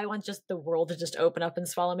point I probably want just the world to just open up and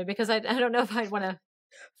swallow me, because I don't know if I'd want to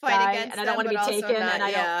fight against and I don't want to be taken and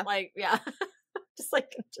I don't like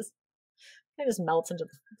just I just melts into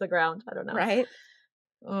the ground. I don't know. Right?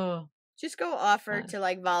 Oh. Just go offer to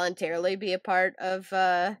like voluntarily be a part of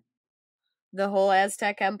the whole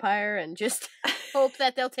Aztec empire and just hope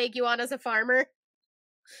that they'll take you on as a farmer.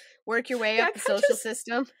 Work your way up the social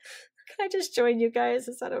system. Can I just join you guys?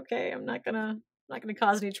 Is that okay? I'm not gonna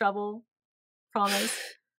cause any trouble. Promise.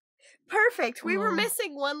 Perfect. We were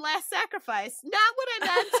missing one last sacrifice. Not what I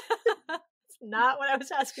meant. Not what I was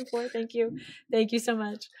asking for. Thank you. Thank you so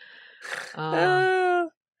much. Oh,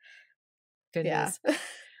 goodness. Yeah.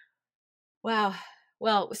 Wow.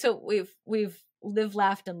 Well, so we've lived,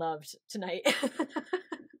 laughed, and loved tonight. I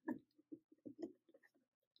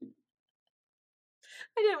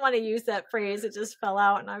didn't want to use that phrase. It just fell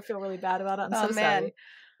out, and I feel really bad about it. I'm so sorry.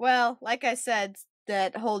 Well, like I said,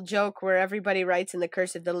 that whole joke where everybody writes in the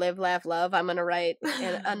cursive to live, laugh, love, I'm going to write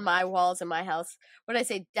on my walls in my house. What did I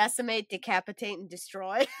say? Decimate, decapitate, and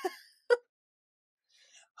destroy.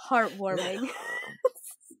 Heartwarming.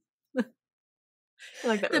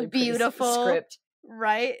 Like that really the beautiful script.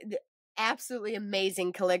 Right? The absolutely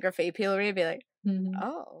amazing calligraphy. People would be like,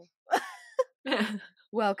 oh.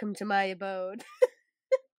 Welcome to my abode.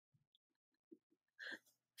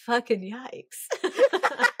 Fucking yikes.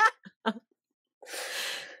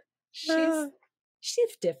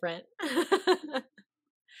 She's different.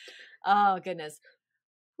 Oh goodness.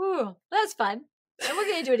 Whew, that's fun. And we're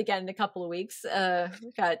going to do it again in a couple of weeks.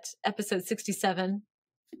 We've got episode 67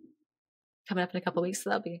 coming up in a couple of weeks, so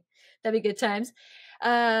that'll be good times.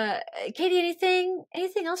 Katie,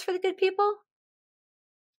 anything else for the good people?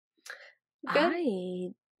 Good? I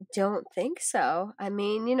don't think so. I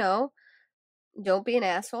mean, don't be an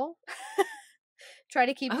asshole. Try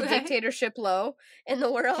to keep the dictatorship low in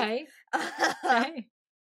the world. Okay.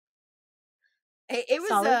 It was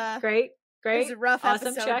solid. Great. It was a rough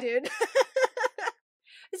episode, dude.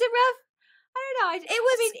 Is it rough? I don't know. It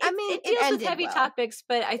was. It deals with heavy topics,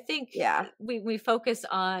 but I think we focus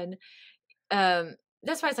on.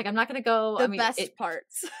 That's why it's like I'm not going to go. The best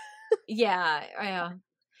parts. Yeah.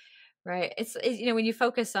 Right. It's when you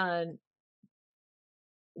focus on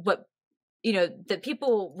what that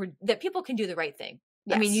people can do the right thing.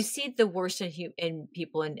 Yes. I mean, you see the worst in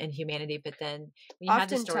people and humanity, but then when you have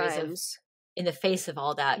the stories of in the face of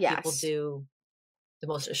all that, people do the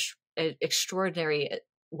most extraordinary,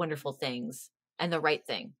 wonderful things and the right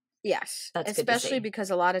thing. Yes, that's especially because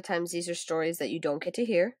a lot of times these are stories that you don't get to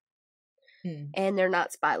hear, and they're not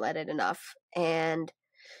spotlighted enough. And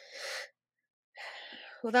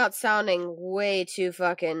without sounding way too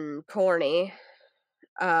fucking corny,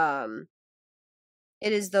 it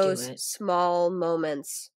is those small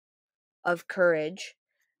moments of courage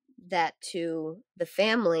that to the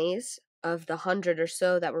families of the 100 or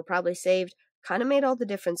so that were probably saved kind of made all the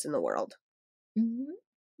difference in the world. Mm-hmm.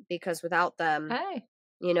 Because without them,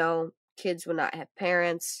 kids would not have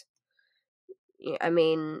parents. I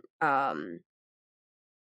mean,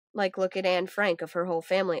 like look at Anne Frank. Of her whole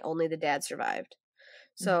family, only the dad survived.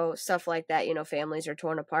 So stuff like that, families are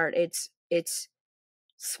torn apart. It's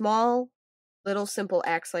small, little simple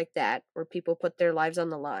acts like that where people put their lives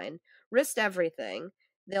on the line, risked everything.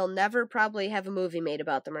 They'll never probably have a movie made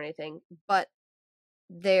about them or anything, but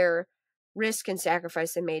their risk and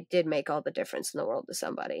sacrifice they made did make all the difference in the world to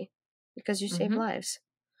somebody because you saved lives.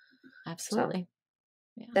 Absolutely.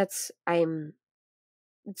 So that's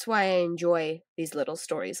why I enjoy these little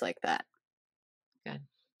stories like that. Good.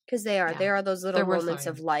 Because they are those little moments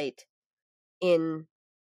of light in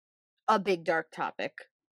a big dark topic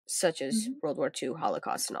such as World War II,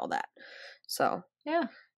 Holocaust, and all that. So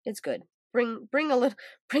it's good. Bring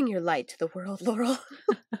your light to the world, Laurel.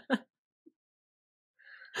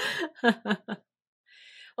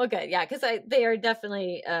 Well, good, yeah, because they are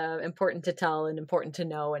definitely important to tell and important to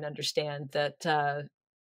know and understand that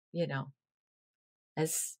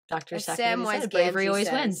as Dr. Sacramento said, bravery always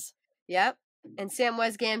wins. Yep, and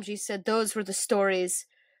Samwise Gamgee said those were the stories.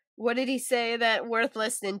 What did he say that worth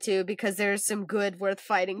listening to because there's some good worth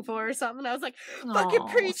fighting for or something? I was like, fucking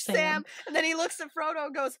preach, Sam. And then he looks at Frodo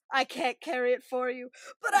and goes, I can't carry it for you,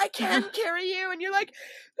 but I can carry you. And you're like,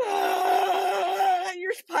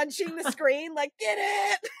 you're punching the screen like, get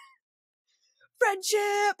it.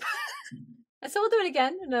 Friendship. So we'll do it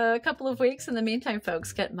again in a couple of weeks. In the meantime,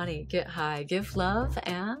 folks, get money, get high, give love,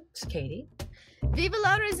 and Katie. Vive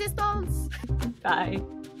la resistance. Bye.